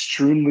like an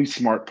extremely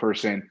smart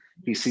person.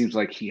 He seems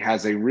like he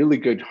has a really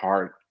good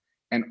heart,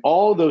 and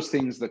all those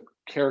things, the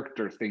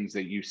character things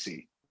that you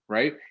see,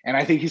 right? And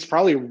I think he's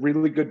probably a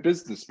really good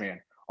businessman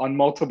on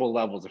multiple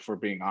levels, if we're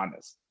being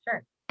honest.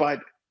 Sure.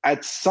 But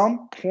at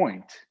some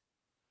point,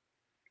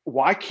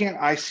 why can't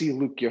I see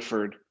Luke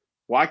Gifford?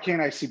 Why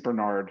can't I see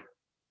Bernard?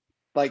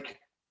 Like,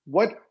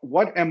 what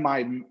am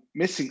I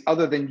missing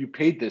other than you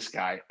paid this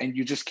guy and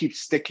you just keep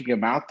sticking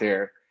him out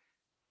there?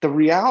 The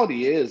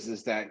reality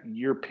is that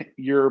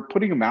you're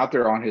putting him out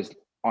there on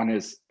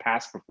his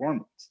past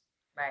performance.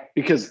 Right.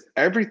 Because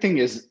everything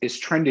is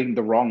trending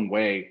the wrong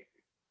way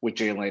with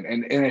Jalen.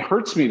 And it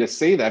hurts me to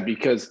say that,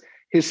 because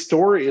his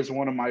story is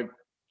one of my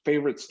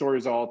favorite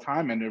stories of all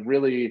time. And it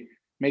really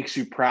makes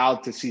you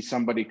proud to see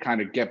somebody kind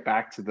of get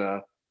back to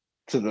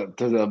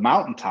the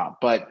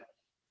mountaintop. But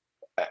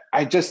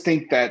I just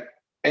think that,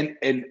 and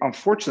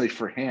unfortunately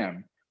for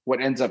him,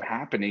 what ends up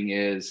happening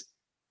is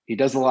he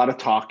does a lot of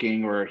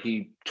talking, or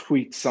he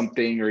tweets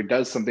something, or he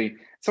does something.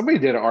 Somebody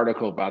did an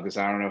article about this.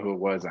 I don't know who it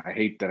was. I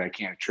hate that I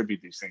can't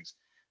attribute these things.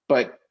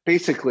 But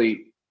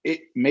basically,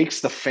 it makes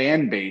the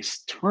fan base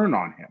turn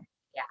on him.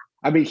 Yeah.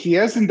 I mean, he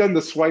hasn't done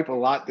the swipe a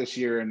lot this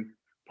year, and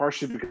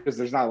partially because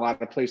there's not a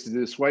lot of place to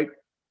do the swipe.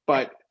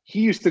 But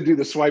he used to do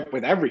the swipe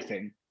with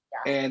everything,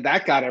 and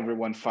that got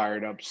everyone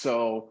fired up.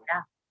 So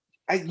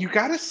you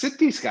got to sit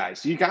these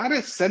guys. You got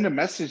to send a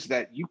message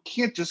that you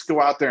can't just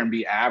go out there and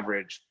be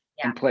average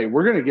and play.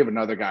 We're going to give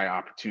another guy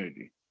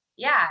opportunity.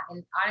 Yeah,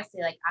 and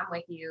honestly, like, I'm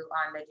with you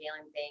on the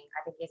Jalen thing.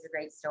 I think he's a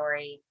great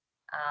story.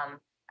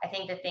 I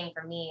think the thing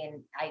for me,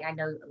 and I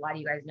know a lot of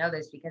you guys know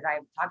this because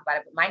I've talked about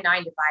it, but my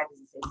 9 to 5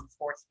 is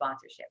sports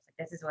sponsorships. Like,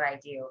 this is what I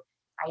do.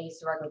 I used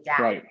to work with Dak,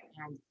 Right.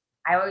 and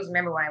I always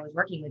remember when I was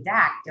working with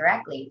Dak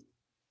directly,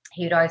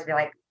 he would always be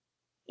like,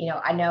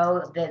 I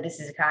know that this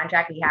is a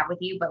contract we have with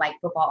you, but like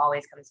football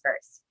always comes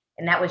first.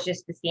 And that was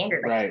just the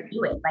standard. Like, Right.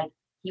 do it. Like,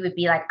 he would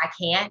be like, I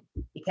can't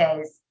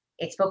because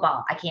it's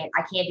football. I can't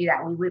do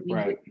that. We wouldn't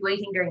do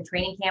anything during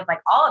training camp, like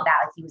all of that.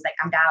 Like, he was like,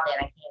 I'm dialed in.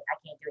 I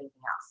can't do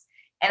anything else.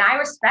 And I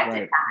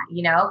respected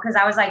that, because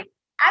I was like,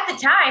 at the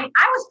time,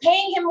 I was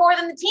paying him more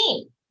than the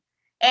team.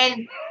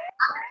 And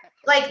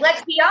like,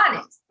 let's be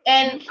honest.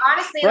 And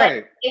honestly,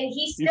 like, and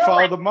he's still, you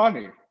follow the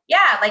money.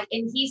 Yeah, like,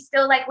 and he's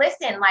still like,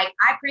 listen, like,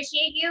 I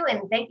appreciate you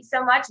and thank you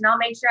so much, and I'll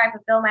make sure I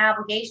fulfill my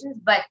obligations,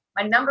 but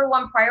my number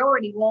one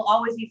priority will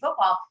always be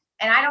football.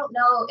 And I don't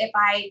know if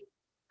I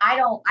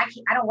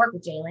don't work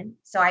with Jalen,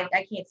 so I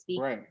can't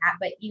speak to that.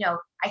 But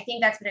I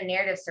think that's been a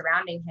narrative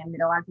surrounding him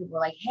that a lot of people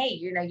are like, hey,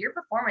 your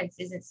performance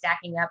isn't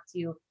stacking up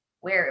to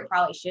where it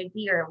probably should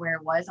be or where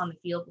it was on the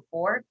field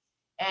before.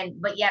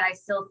 But yet I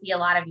still see a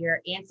lot of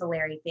your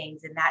ancillary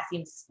things, and that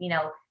seems,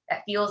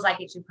 that feels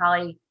like it should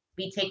probably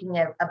be taking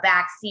a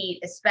back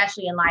seat,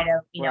 especially in light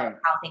of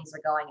how things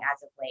are going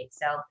as of late.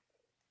 So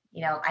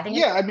I think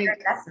it's a fair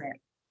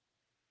investment.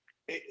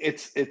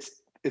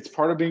 It's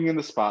part of being in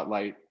the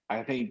spotlight.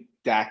 I think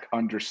Dak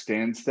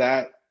understands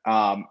that.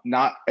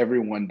 Not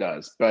everyone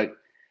does, but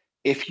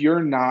if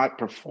you're not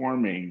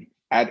performing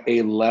at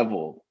a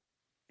level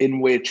in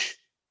which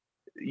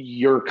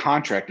your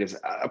contract is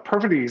a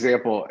perfect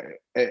example,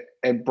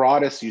 and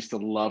Broadus used to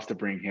love to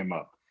bring him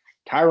up,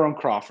 Tyrone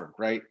Crawford,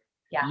 right?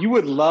 Yeah. You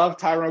would love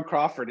Tyrone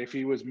Crawford if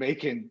he was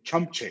making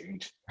chump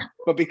change,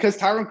 but because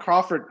Tyrone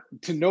Crawford,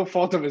 to no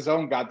fault of his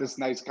own, got this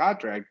nice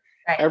contract,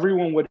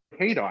 everyone would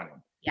hate on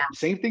him. Yeah.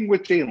 Same thing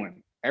with Jalen.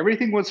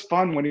 Everything was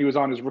fun when he was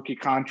on his rookie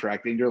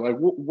contract, and you're like,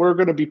 we're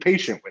going to be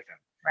patient with him.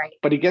 Right.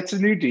 But he gets a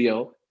new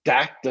deal.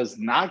 Dak does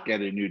not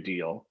get a new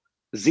deal.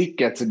 Zeke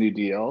gets a new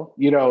deal.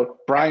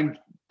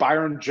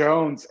 Byron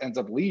Jones ends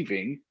up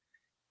leaving,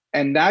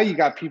 and now you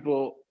got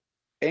people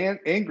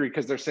angry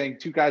because they're saying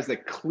two guys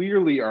that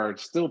clearly are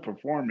still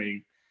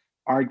performing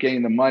aren't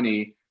getting the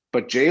money,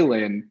 but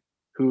Jalen,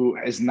 who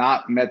has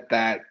not met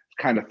that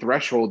kind of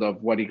threshold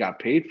of what he got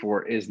paid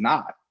for, is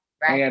not.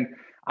 Right. And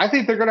I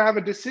think they're going to have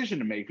a decision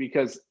to make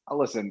because,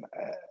 listen,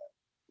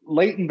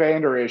 Leighton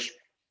Vander Esch,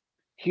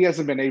 he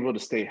hasn't been able to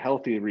stay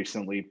healthy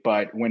recently,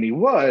 but when he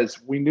was,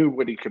 we knew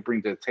what he could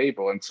bring to the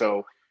table. And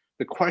so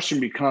the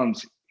question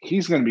becomes,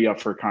 he's going to be up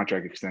for a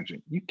contract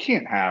extension. You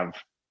can't have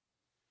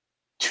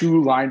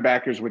two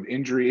linebackers with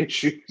injury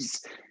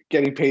issues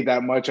getting paid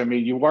that much. I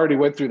mean, you already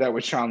went through that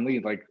with Sean Lee.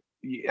 Like,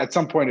 at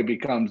some point it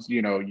becomes,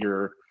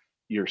 your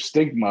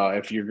stigma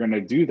if you're going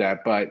to do that.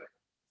 But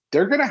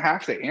they're going to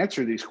have to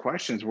answer these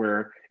questions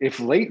where if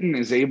Leighton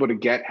is able to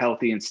get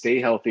healthy and stay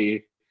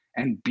healthy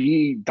and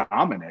be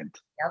dominant,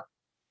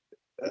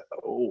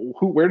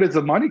 where does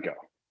the money go?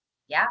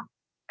 Yeah,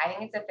 I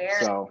think it's a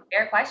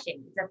fair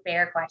question. It's a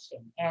fair question.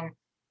 And,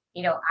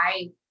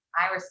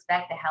 I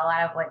respect the hell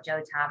out of what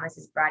Joe Thomas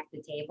has brought to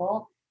the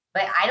table,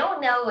 but I don't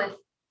know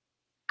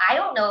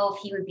if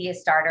he would be a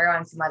starter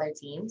on some other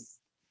teams.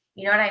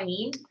 You know what I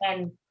mean?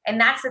 And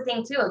that's the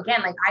thing too.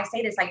 Again, like I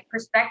say this, like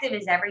perspective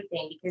is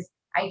everything, because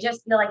I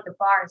just feel like the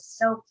bar is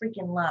so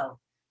freaking low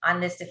on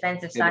this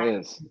defensive side. It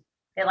is.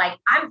 That like,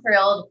 I'm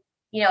thrilled.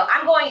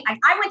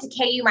 I went to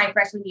KU my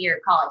freshman year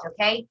of college.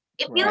 Okay.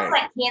 It feels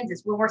like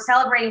Kansas when we're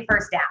celebrating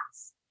first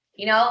downs,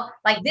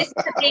 like this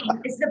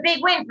is a big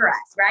win for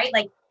us, right?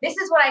 Like, this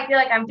is what I feel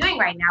like I'm doing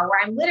right now, where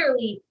I'm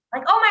literally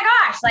like, oh my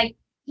gosh, like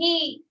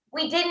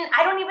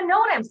I don't even know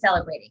what I'm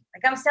celebrating.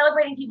 Like, I'm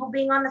celebrating people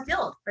being on the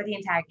field for the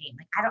entire game.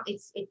 Like,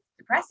 it's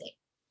depressing.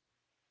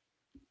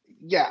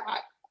 Yeah.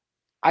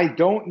 I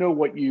don't know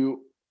what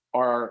you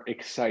are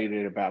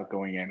excited about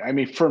going in. I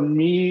mean, for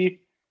me,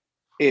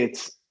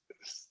 it's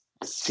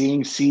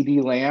seeing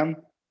CD Lamb.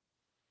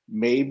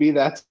 Maybe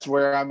that's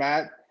where I'm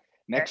at.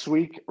 Next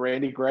week,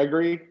 Randy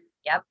Gregory.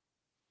 Yep.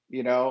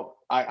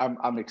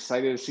 I'm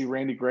excited to see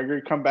Randy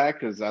Gregory come back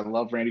because I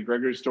love Randy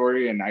Gregory's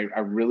story, and I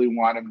really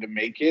want him to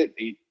make it.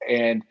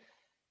 And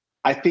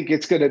I think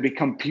it's going to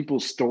become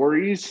people's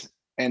stories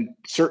and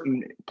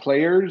certain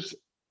players,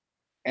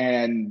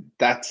 and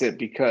that's it,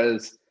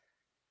 because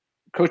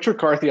Coach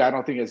McCarthy, I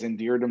don't think, has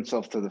endeared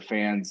himself to the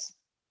fans,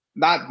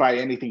 not by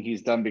anything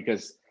he's done,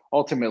 because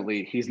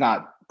ultimately he's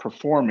not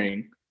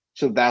performing.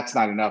 So that's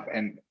not enough.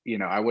 And,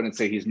 I wouldn't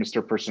say he's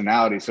Mr.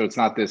 Personality. So it's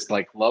not this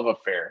like love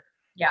affair.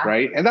 Yeah.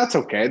 Right. And that's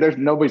okay. There's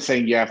nobody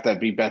saying you have to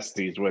be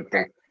besties with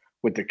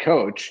the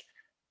coach,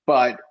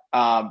 but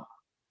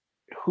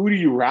who do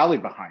you rally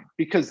behind?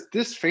 Because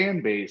this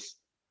fan base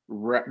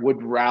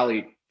would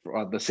rally,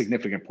 the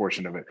significant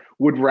portion of it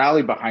would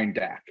rally behind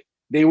Dak.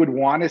 They would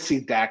want to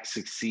see Dak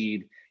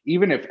succeed,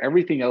 even if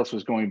everything else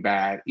was going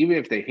bad, even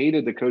if they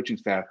hated the coaching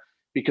staff,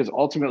 because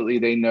ultimately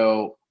they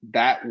know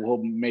that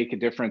will make a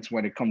difference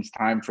when it comes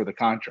time for the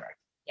contract.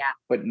 Yeah.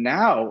 But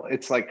now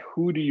it's like,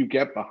 who do you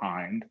get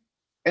behind?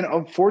 And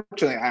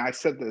unfortunately, I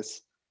said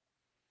this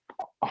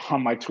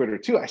on my Twitter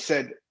too. I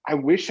said, I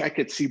wish I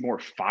could see more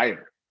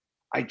fire.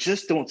 I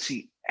just don't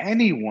see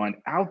anyone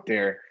out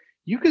there.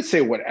 You could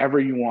say whatever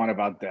you want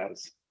about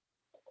Dez,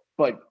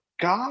 but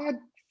God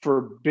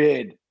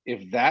forbid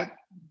if that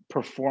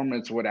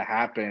performance would have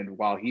happened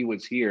while he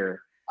was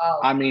here. Oh.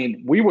 I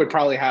mean, we would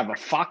probably have a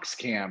Fox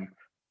cam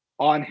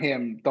on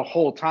him the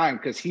whole time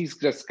because he's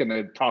just going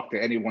to talk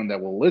to anyone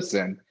that will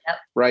listen. Yep.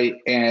 Right.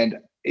 And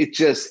it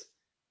just,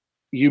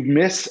 you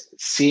miss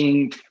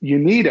seeing, you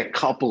need a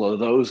couple of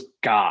those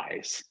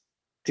guys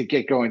to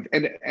get going.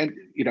 And,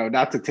 you know,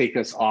 not to take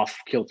us off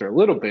kilter a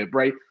little bit,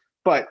 right?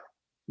 But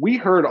we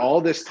heard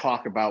all this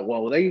talk about,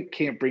 well, they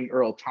can't bring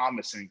Earl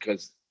Thomas in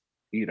because,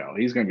 you know,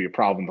 he's going to be a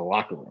problem in the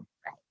locker room.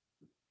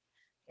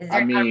 Is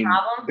there a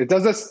problem?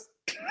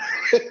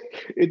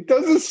 It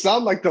doesn't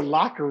sound like the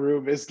locker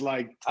room is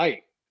like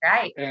tight.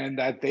 Right. And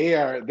that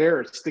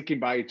they're sticking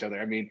by each other.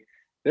 I mean,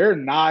 there are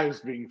knives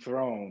being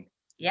thrown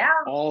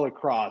all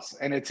across,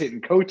 and it's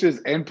hitting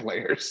coaches and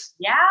players.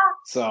 Yeah.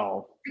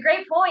 So it's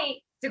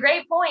a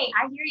great point.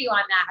 I hear you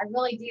on that. I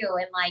really do.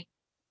 And like,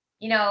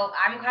 you know,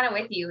 I'm kind of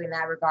with you in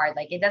that regard.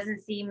 Like, it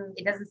doesn't seem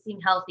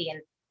healthy.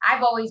 And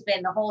I've always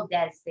been the whole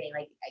Dez thing.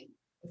 Like,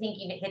 I think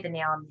you hit the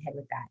nail on the head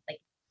with that. Like,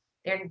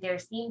 there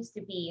seems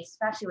to be,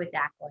 especially with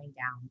Dak going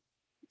down,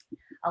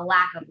 a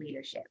lack of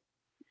leadership.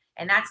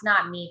 And that's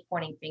not me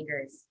pointing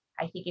fingers.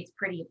 I think it's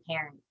pretty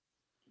apparent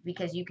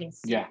because you can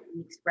see the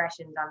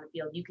expressions on the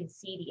field. You can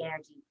see the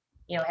energy.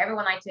 You know,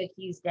 everyone likes to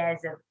accuse Dez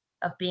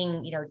of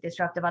being, you know,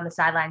 disruptive on the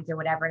sidelines or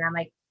whatever. And I'm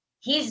like,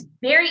 he's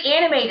very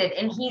animated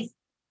and he's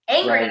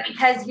angry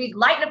because he's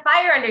lighting a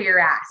fire under your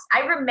ass.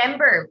 I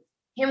remember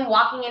him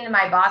walking into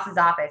my boss's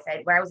office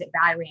where I was at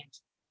Valley Ranch.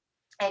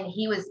 And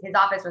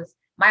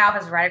my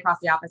office was right across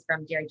the office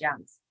from Jerry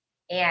Jones.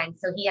 And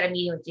so he had a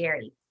meeting with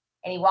Jerry.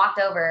 And he walked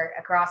over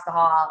across the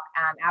hall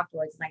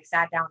afterwards and like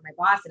sat down with my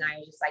boss and I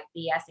was just like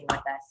BSing with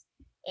us.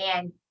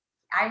 And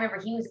I remember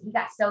he was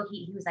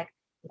like,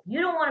 if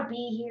you don't want to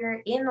be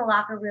here in the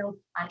locker room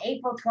on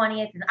April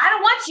 20th, and I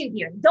don't want you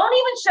here. Don't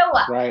even show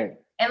up. Right.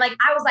 And like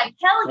I was like,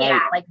 hell yeah,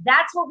 like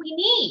that's what we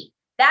need.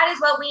 That is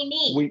what we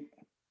need.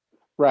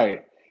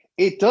 Right.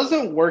 It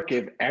doesn't work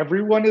if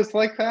everyone is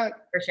like that.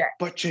 For sure.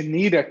 But you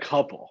need a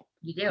couple.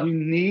 You do. You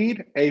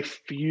need a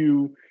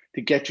few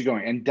to get you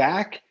going. And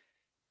Dak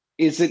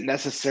isn't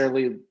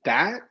necessarily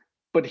that,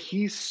 but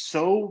he's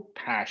so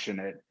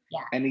passionate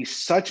and he's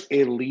such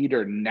a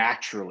leader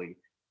naturally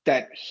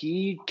that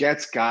he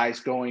gets guys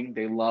going.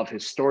 They love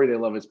his story. They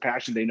love his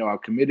passion. They know how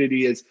committed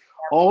he is.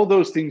 All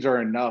those things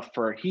are enough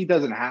he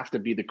doesn't have to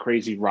be the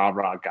crazy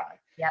rah-rah guy.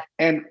 Yep.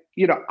 And,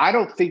 you know, I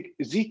don't think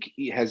Zeke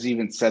has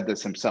even said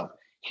this himself.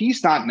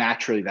 He's not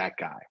naturally that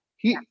guy.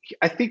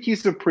 I think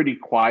he's a pretty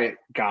quiet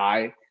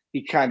guy.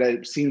 He kind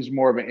of seems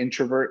more of an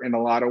introvert in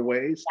a lot of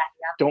ways.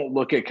 Don't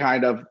look at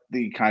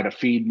the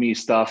feed me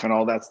stuff and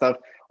all that stuff.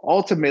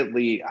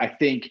 Ultimately, I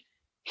think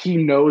he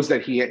knows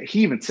that he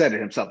even said it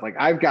himself. Like,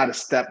 I've got to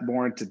step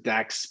more into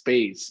Dak's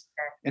space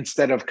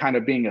instead of kind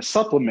of being a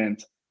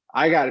supplement.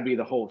 I got to be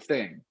the whole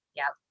thing.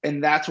 Yep.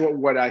 And that's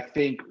what I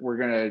think we're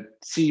going to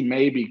see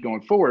maybe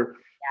going forward.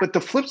 But the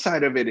flip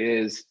side of it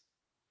is,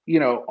 you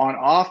know, on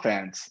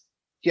offense,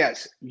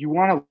 yes, you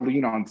want to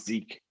lean on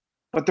Zeke.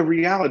 But the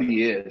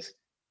reality is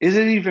it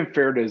even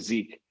fair to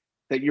Zeke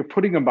that you're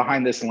putting him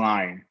behind this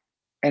line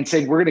and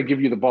saying, we're going to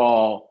give you the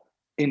ball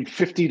in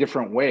 50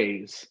 different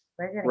ways,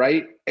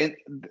 right? And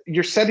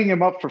you're setting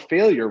him up for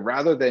failure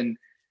rather than,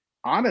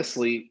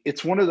 honestly,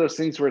 it's one of those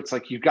things where it's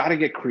like, you got to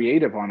get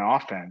creative on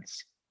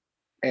offense.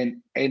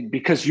 And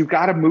because you've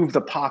got to move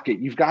the pocket,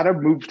 you've got to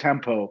move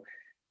tempo.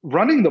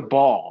 Running the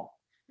ball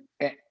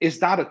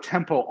is not a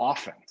tempo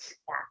offense,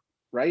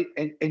 right?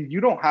 And you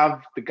don't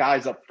have the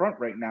guys up front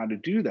right now to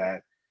do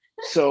that.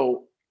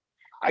 So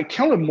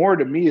Kellen Moore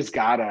to me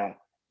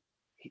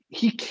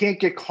he can't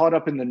get caught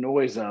up in the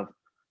noise of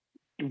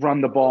run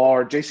the ball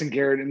or Jason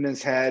Garrett in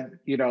his head,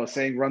 you know,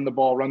 saying run the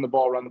ball, run the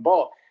ball, run the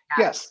ball.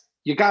 Yeah. Yes,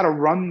 you got to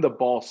run the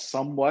ball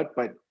somewhat,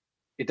 but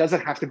it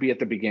doesn't have to be at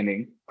the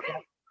beginning.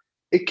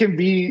 It can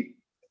be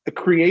the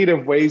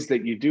creative ways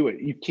that you do it.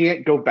 You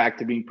can't go back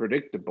to being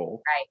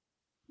predictable.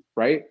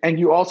 Right. And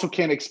you also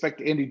can't expect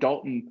Andy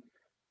Dalton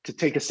to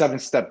take a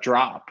 7-step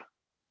drop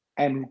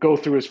and go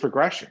through his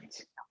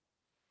progressions.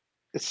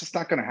 It's just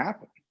not going to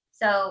happen.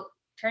 So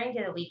turning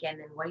to the weekend,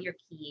 and what are your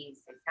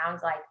keys? It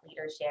sounds like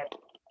leadership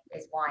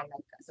is one.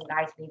 Like, some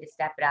guys need to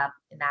step it up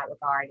in that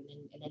regard.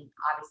 And then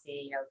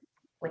obviously, you know,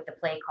 with the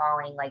play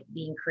calling, like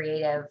being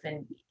creative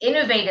and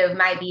innovative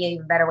might be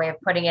a better way of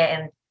putting it.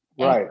 And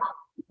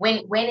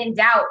when in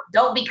doubt,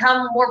 don't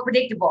become more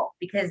predictable,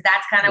 because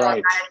that's kind of what,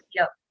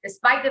 you know,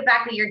 despite the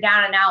fact that you're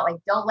down and out, like,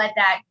 don't let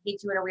that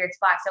get you in a weird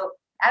spot. So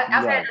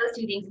outside of those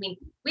two things, I mean,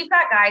 we've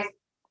got guys.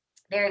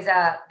 There's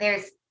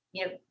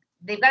you know,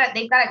 they've got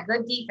a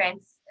good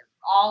defense.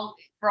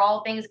 For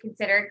all things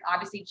considered,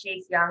 obviously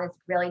Chase Young is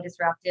really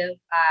disruptive.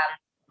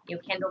 You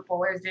know, Kendall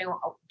Fuller is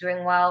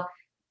doing well.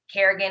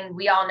 Kerrigan,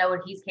 we all know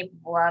what he's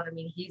capable of. I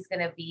mean, he's going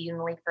to be in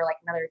the league for like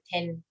another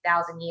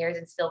 10,000 years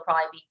and still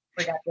probably be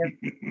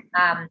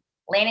productive.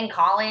 Landon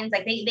Collins.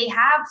 Like they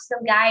have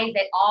some guys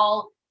at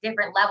all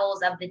different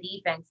levels of the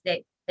defense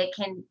that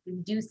can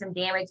do some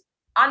damage.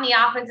 On the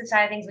offensive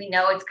side of things, we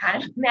know it's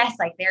kind of a mess.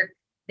 Like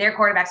their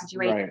quarterback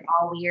situation is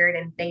all weird,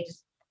 and they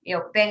just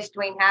benched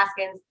Dwayne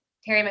Haskins,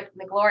 Terry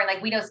McLaurin.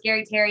 Like we know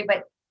Scary Terry,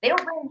 but they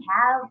don't really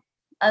have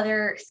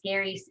other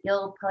scary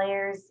skilled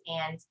players.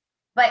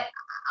 But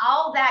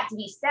all that to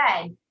be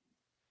said,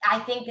 I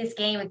think this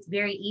game, it's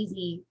very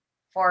easy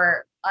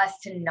for us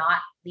to not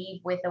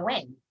leave with a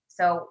win.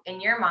 So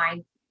in your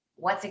mind,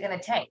 what's it going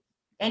to take?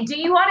 And do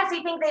you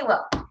honestly think they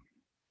will?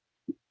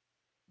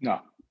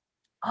 No.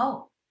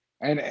 Oh.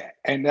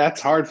 And that's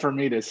hard for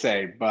me to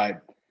say,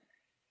 but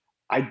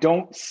I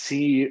don't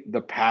see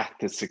the path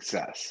to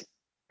success.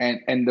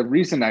 And the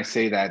reason I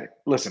say that,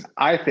 listen,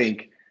 I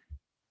think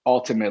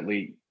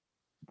ultimately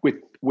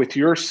with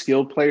your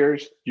skill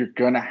players, you're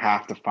going to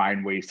have to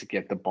find ways to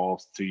get the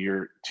balls to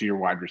your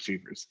wide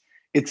receivers.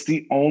 It's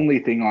the only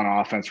thing on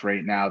offense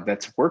right now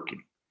that's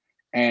working.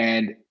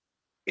 And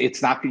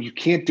it's not that you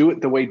can't do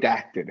it the way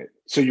Dak did it.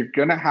 So you're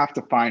going to have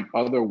to find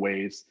other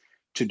ways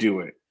to do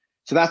it.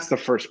 So that's the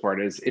first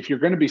part, is if you're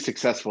going to be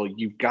successful,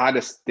 you've got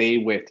to stay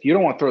with, you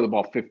don't want to throw the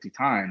ball 50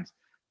 times,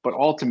 but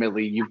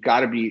ultimately you've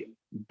got to be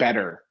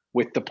better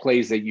with the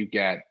plays that you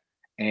get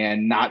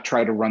and not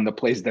try to run the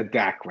plays that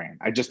Dak ran.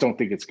 I just don't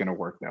think it's going to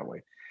work that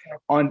way.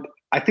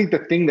 I think the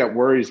thing that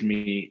worries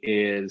me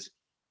is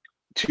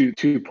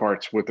two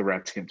parts with the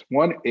Redskins.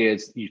 One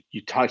is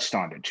you touched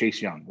on it,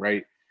 Chase Young,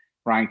 right?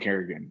 Ryan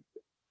Kerrigan.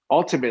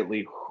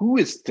 Ultimately, who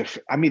is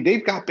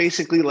they've got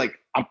basically, like,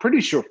 I'm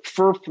pretty sure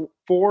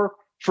four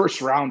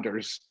first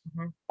rounders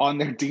on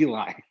their D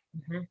line,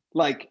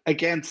 like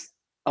against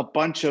a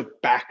bunch of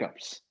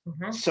backups.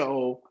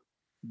 So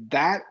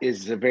that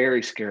is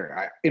very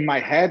scary. In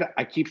my head,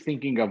 I keep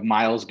thinking of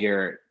Myles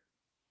Garrett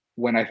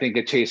when I think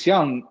of Chase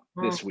Young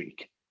this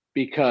week,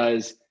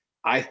 because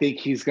I think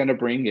he's going to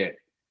bring it,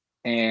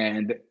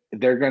 and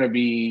they're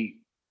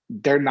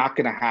not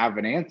going to have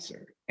an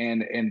answer.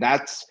 And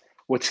that's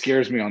what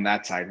scares me on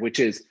that side, which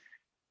is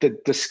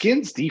the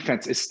Skins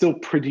defense is still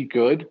pretty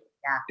good.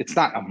 Yeah. It's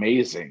not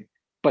amazing,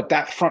 but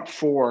that front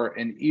four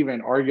and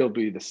even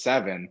arguably the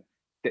 7,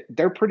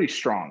 they're pretty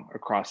strong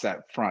across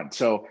that front.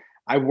 So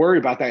I worry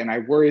about that, and I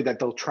worry that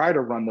they'll try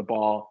to run the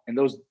ball, and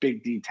those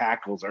big D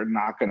tackles are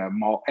not going to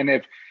maul. And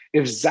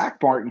if Zach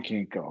Martin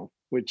can't go,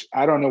 which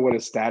I don't know what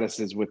his status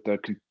is with the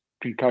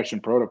concussion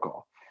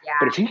protocol,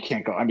 but if he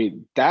can't go,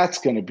 that's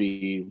going to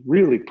be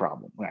really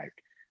problematic.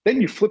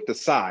 Then you flip the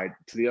side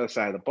to the other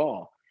side of the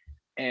ball,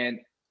 and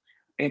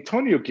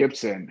Antonio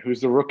Gibson, who's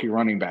the rookie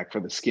running back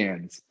for the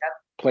Skins,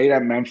 played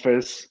at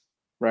Memphis,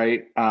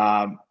 right?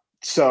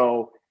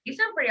 So he's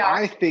doing pretty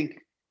awesome. I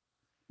think,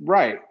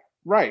 right.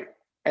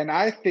 And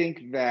I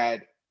think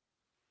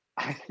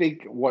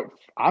what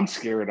I'm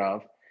scared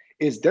of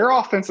is their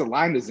offensive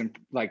line is in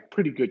like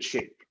pretty good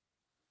shape,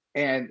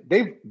 and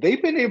they've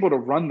been able to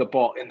run the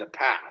ball in the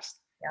past.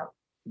 Yep.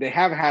 They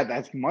haven't had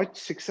as much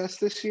success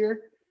this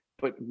year,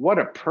 but what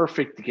a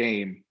perfect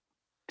game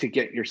to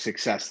get your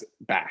success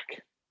back,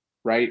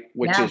 right?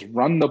 Which is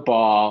run the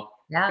ball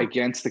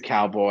against the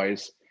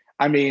Cowboys.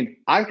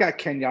 I've got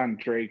Kenyon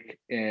Drake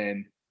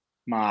in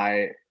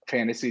my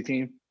fantasy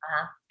team.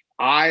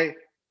 I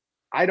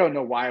don't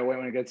know why I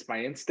went against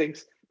my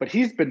instincts, but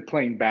he's been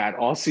playing bad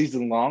all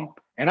season long,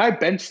 and I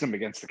benched him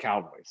against the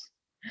Cowboys.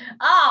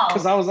 Oh,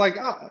 because I was like,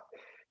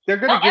 they're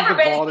going to give the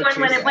ball to Chase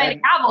when they play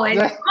the Cowboys.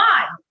 Come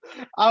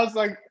on. I was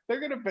like,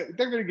 they're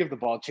gonna give the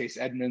ball to Chase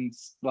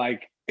Edmonds.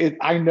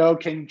 I know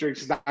Kenyon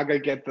Drake's not gonna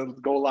get the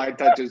goal line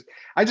touches.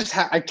 I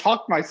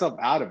talked myself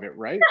out of it,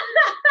 right?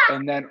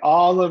 And then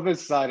all of a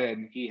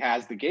sudden, he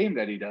has the game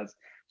that he does.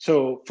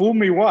 So fool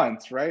me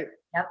once, right?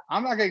 Yep.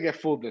 I'm not going to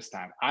get fooled this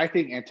time. I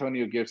think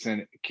Antonio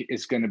Gibson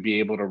is going to be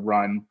able to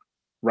run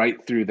right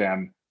through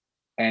them,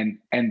 and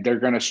they're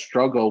going to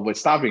struggle with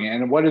stopping it.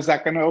 And what is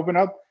that going to open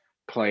up?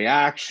 Play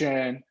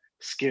action,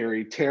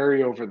 Scary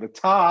Terry over the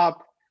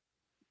top.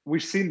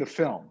 We've seen the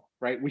film,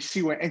 right? We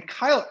see and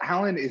Kyle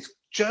Allen is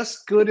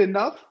just good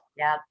enough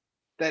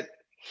that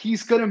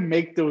he's going to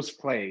make those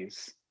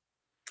plays.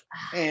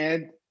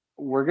 And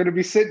we're going to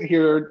be sitting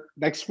here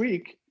next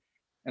week,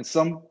 and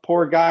some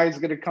poor guy is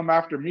going to come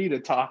after me to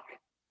talk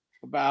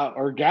about,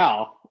 or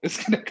gal is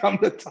going to come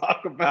to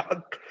talk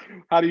about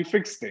how do you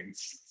fix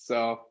things.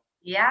 So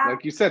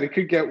like you said, it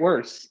could get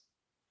worse.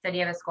 So do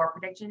you have a score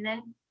prediction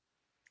then?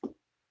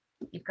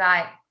 You've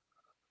got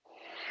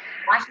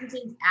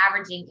Washington's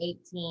averaging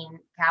 18,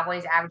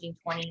 Cowboys averaging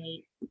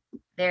 28.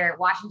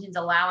 Washington's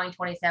allowing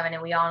 27,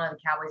 and we all know the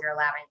Cowboys are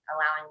allowing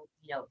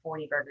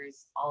 40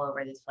 burgers all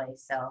over this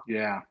place. So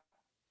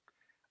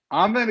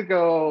I'm going to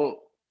go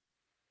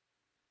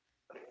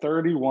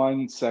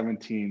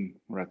 31-17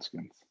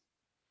 Redskins.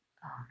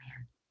 Oh,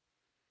 man.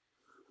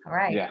 All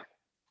right. Yeah.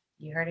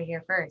 You heard it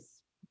here first.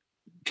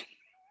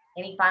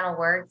 Any final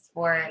words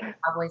for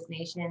Cowboys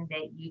Nation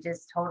that you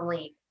just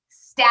totally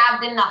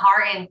stabbed in the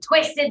heart and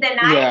twisted the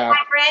knife, my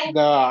friend?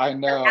 No, I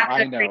know.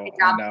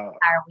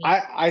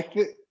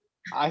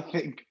 I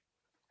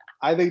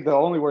think the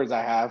only words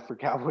I have for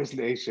Cowboys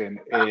Nation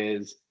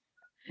is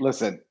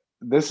Listen,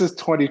 this is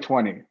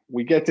 2020.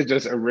 We get to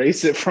just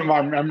erase it from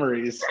our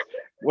memories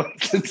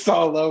once it's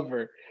all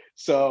over.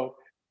 So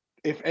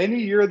if any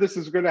year this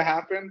is going to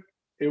happen,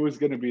 it was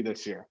going to be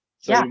this year.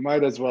 So you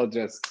might as well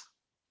just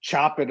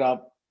chop it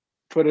up,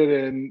 put it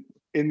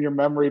in your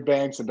memory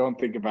banks, and don't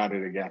think about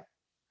it again.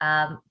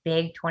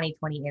 Big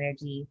 2020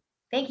 energy.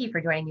 Thank you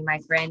for joining me, my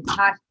friend.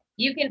 Tosh,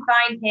 you can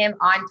find him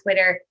on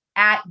Twitter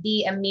at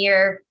the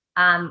Amir.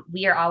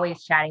 We are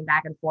always chatting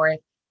back and forth,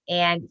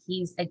 and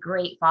he's a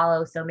great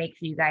follow. So make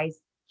sure you guys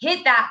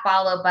hit that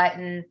follow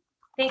button.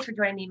 Thanks for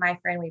joining me, my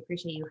friend. We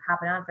appreciate you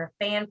hopping on for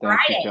Fan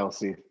Friday. Thank you,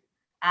 Kelsey.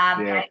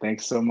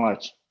 Thanks so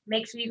much.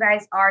 Make sure you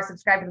guys are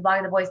subscribed to the Blog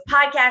of the Boys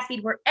podcast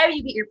feed, wherever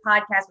you get your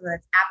podcast, whether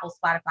it's Apple,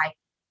 Spotify,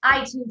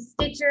 iTunes,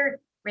 Stitcher.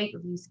 Rate,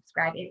 review,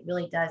 subscribe. It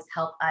really does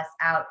help us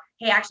out.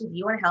 Hey, actually, do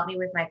you want to help me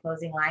with my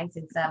closing line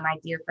since my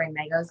dear friend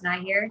Mego's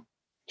not here?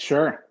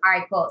 Sure. All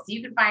right, cool. So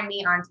you can find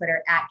me on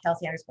Twitter at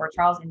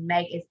Kelsey_Charles, and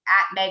Meg is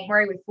at Meg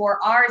Murray with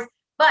 4 R's.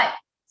 But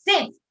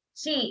since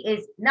she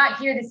is not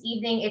here this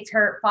evening, it's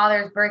her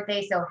father's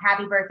birthday. So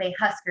happy birthday,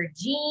 Husker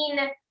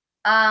Gene.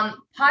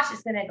 Posh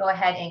is going to go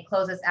ahead and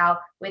close us out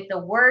with the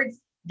words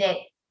that,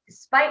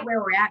 despite where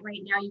we're at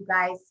right now, you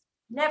guys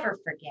never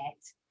forget.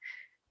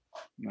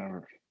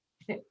 Never.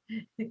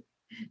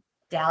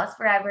 Dallas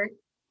forever.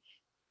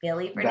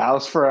 Philly for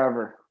Dallas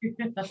forever.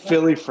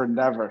 Philly for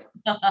never.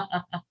 Bye.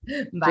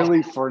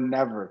 Philly for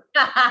never.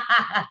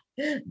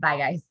 Bye,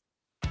 guys.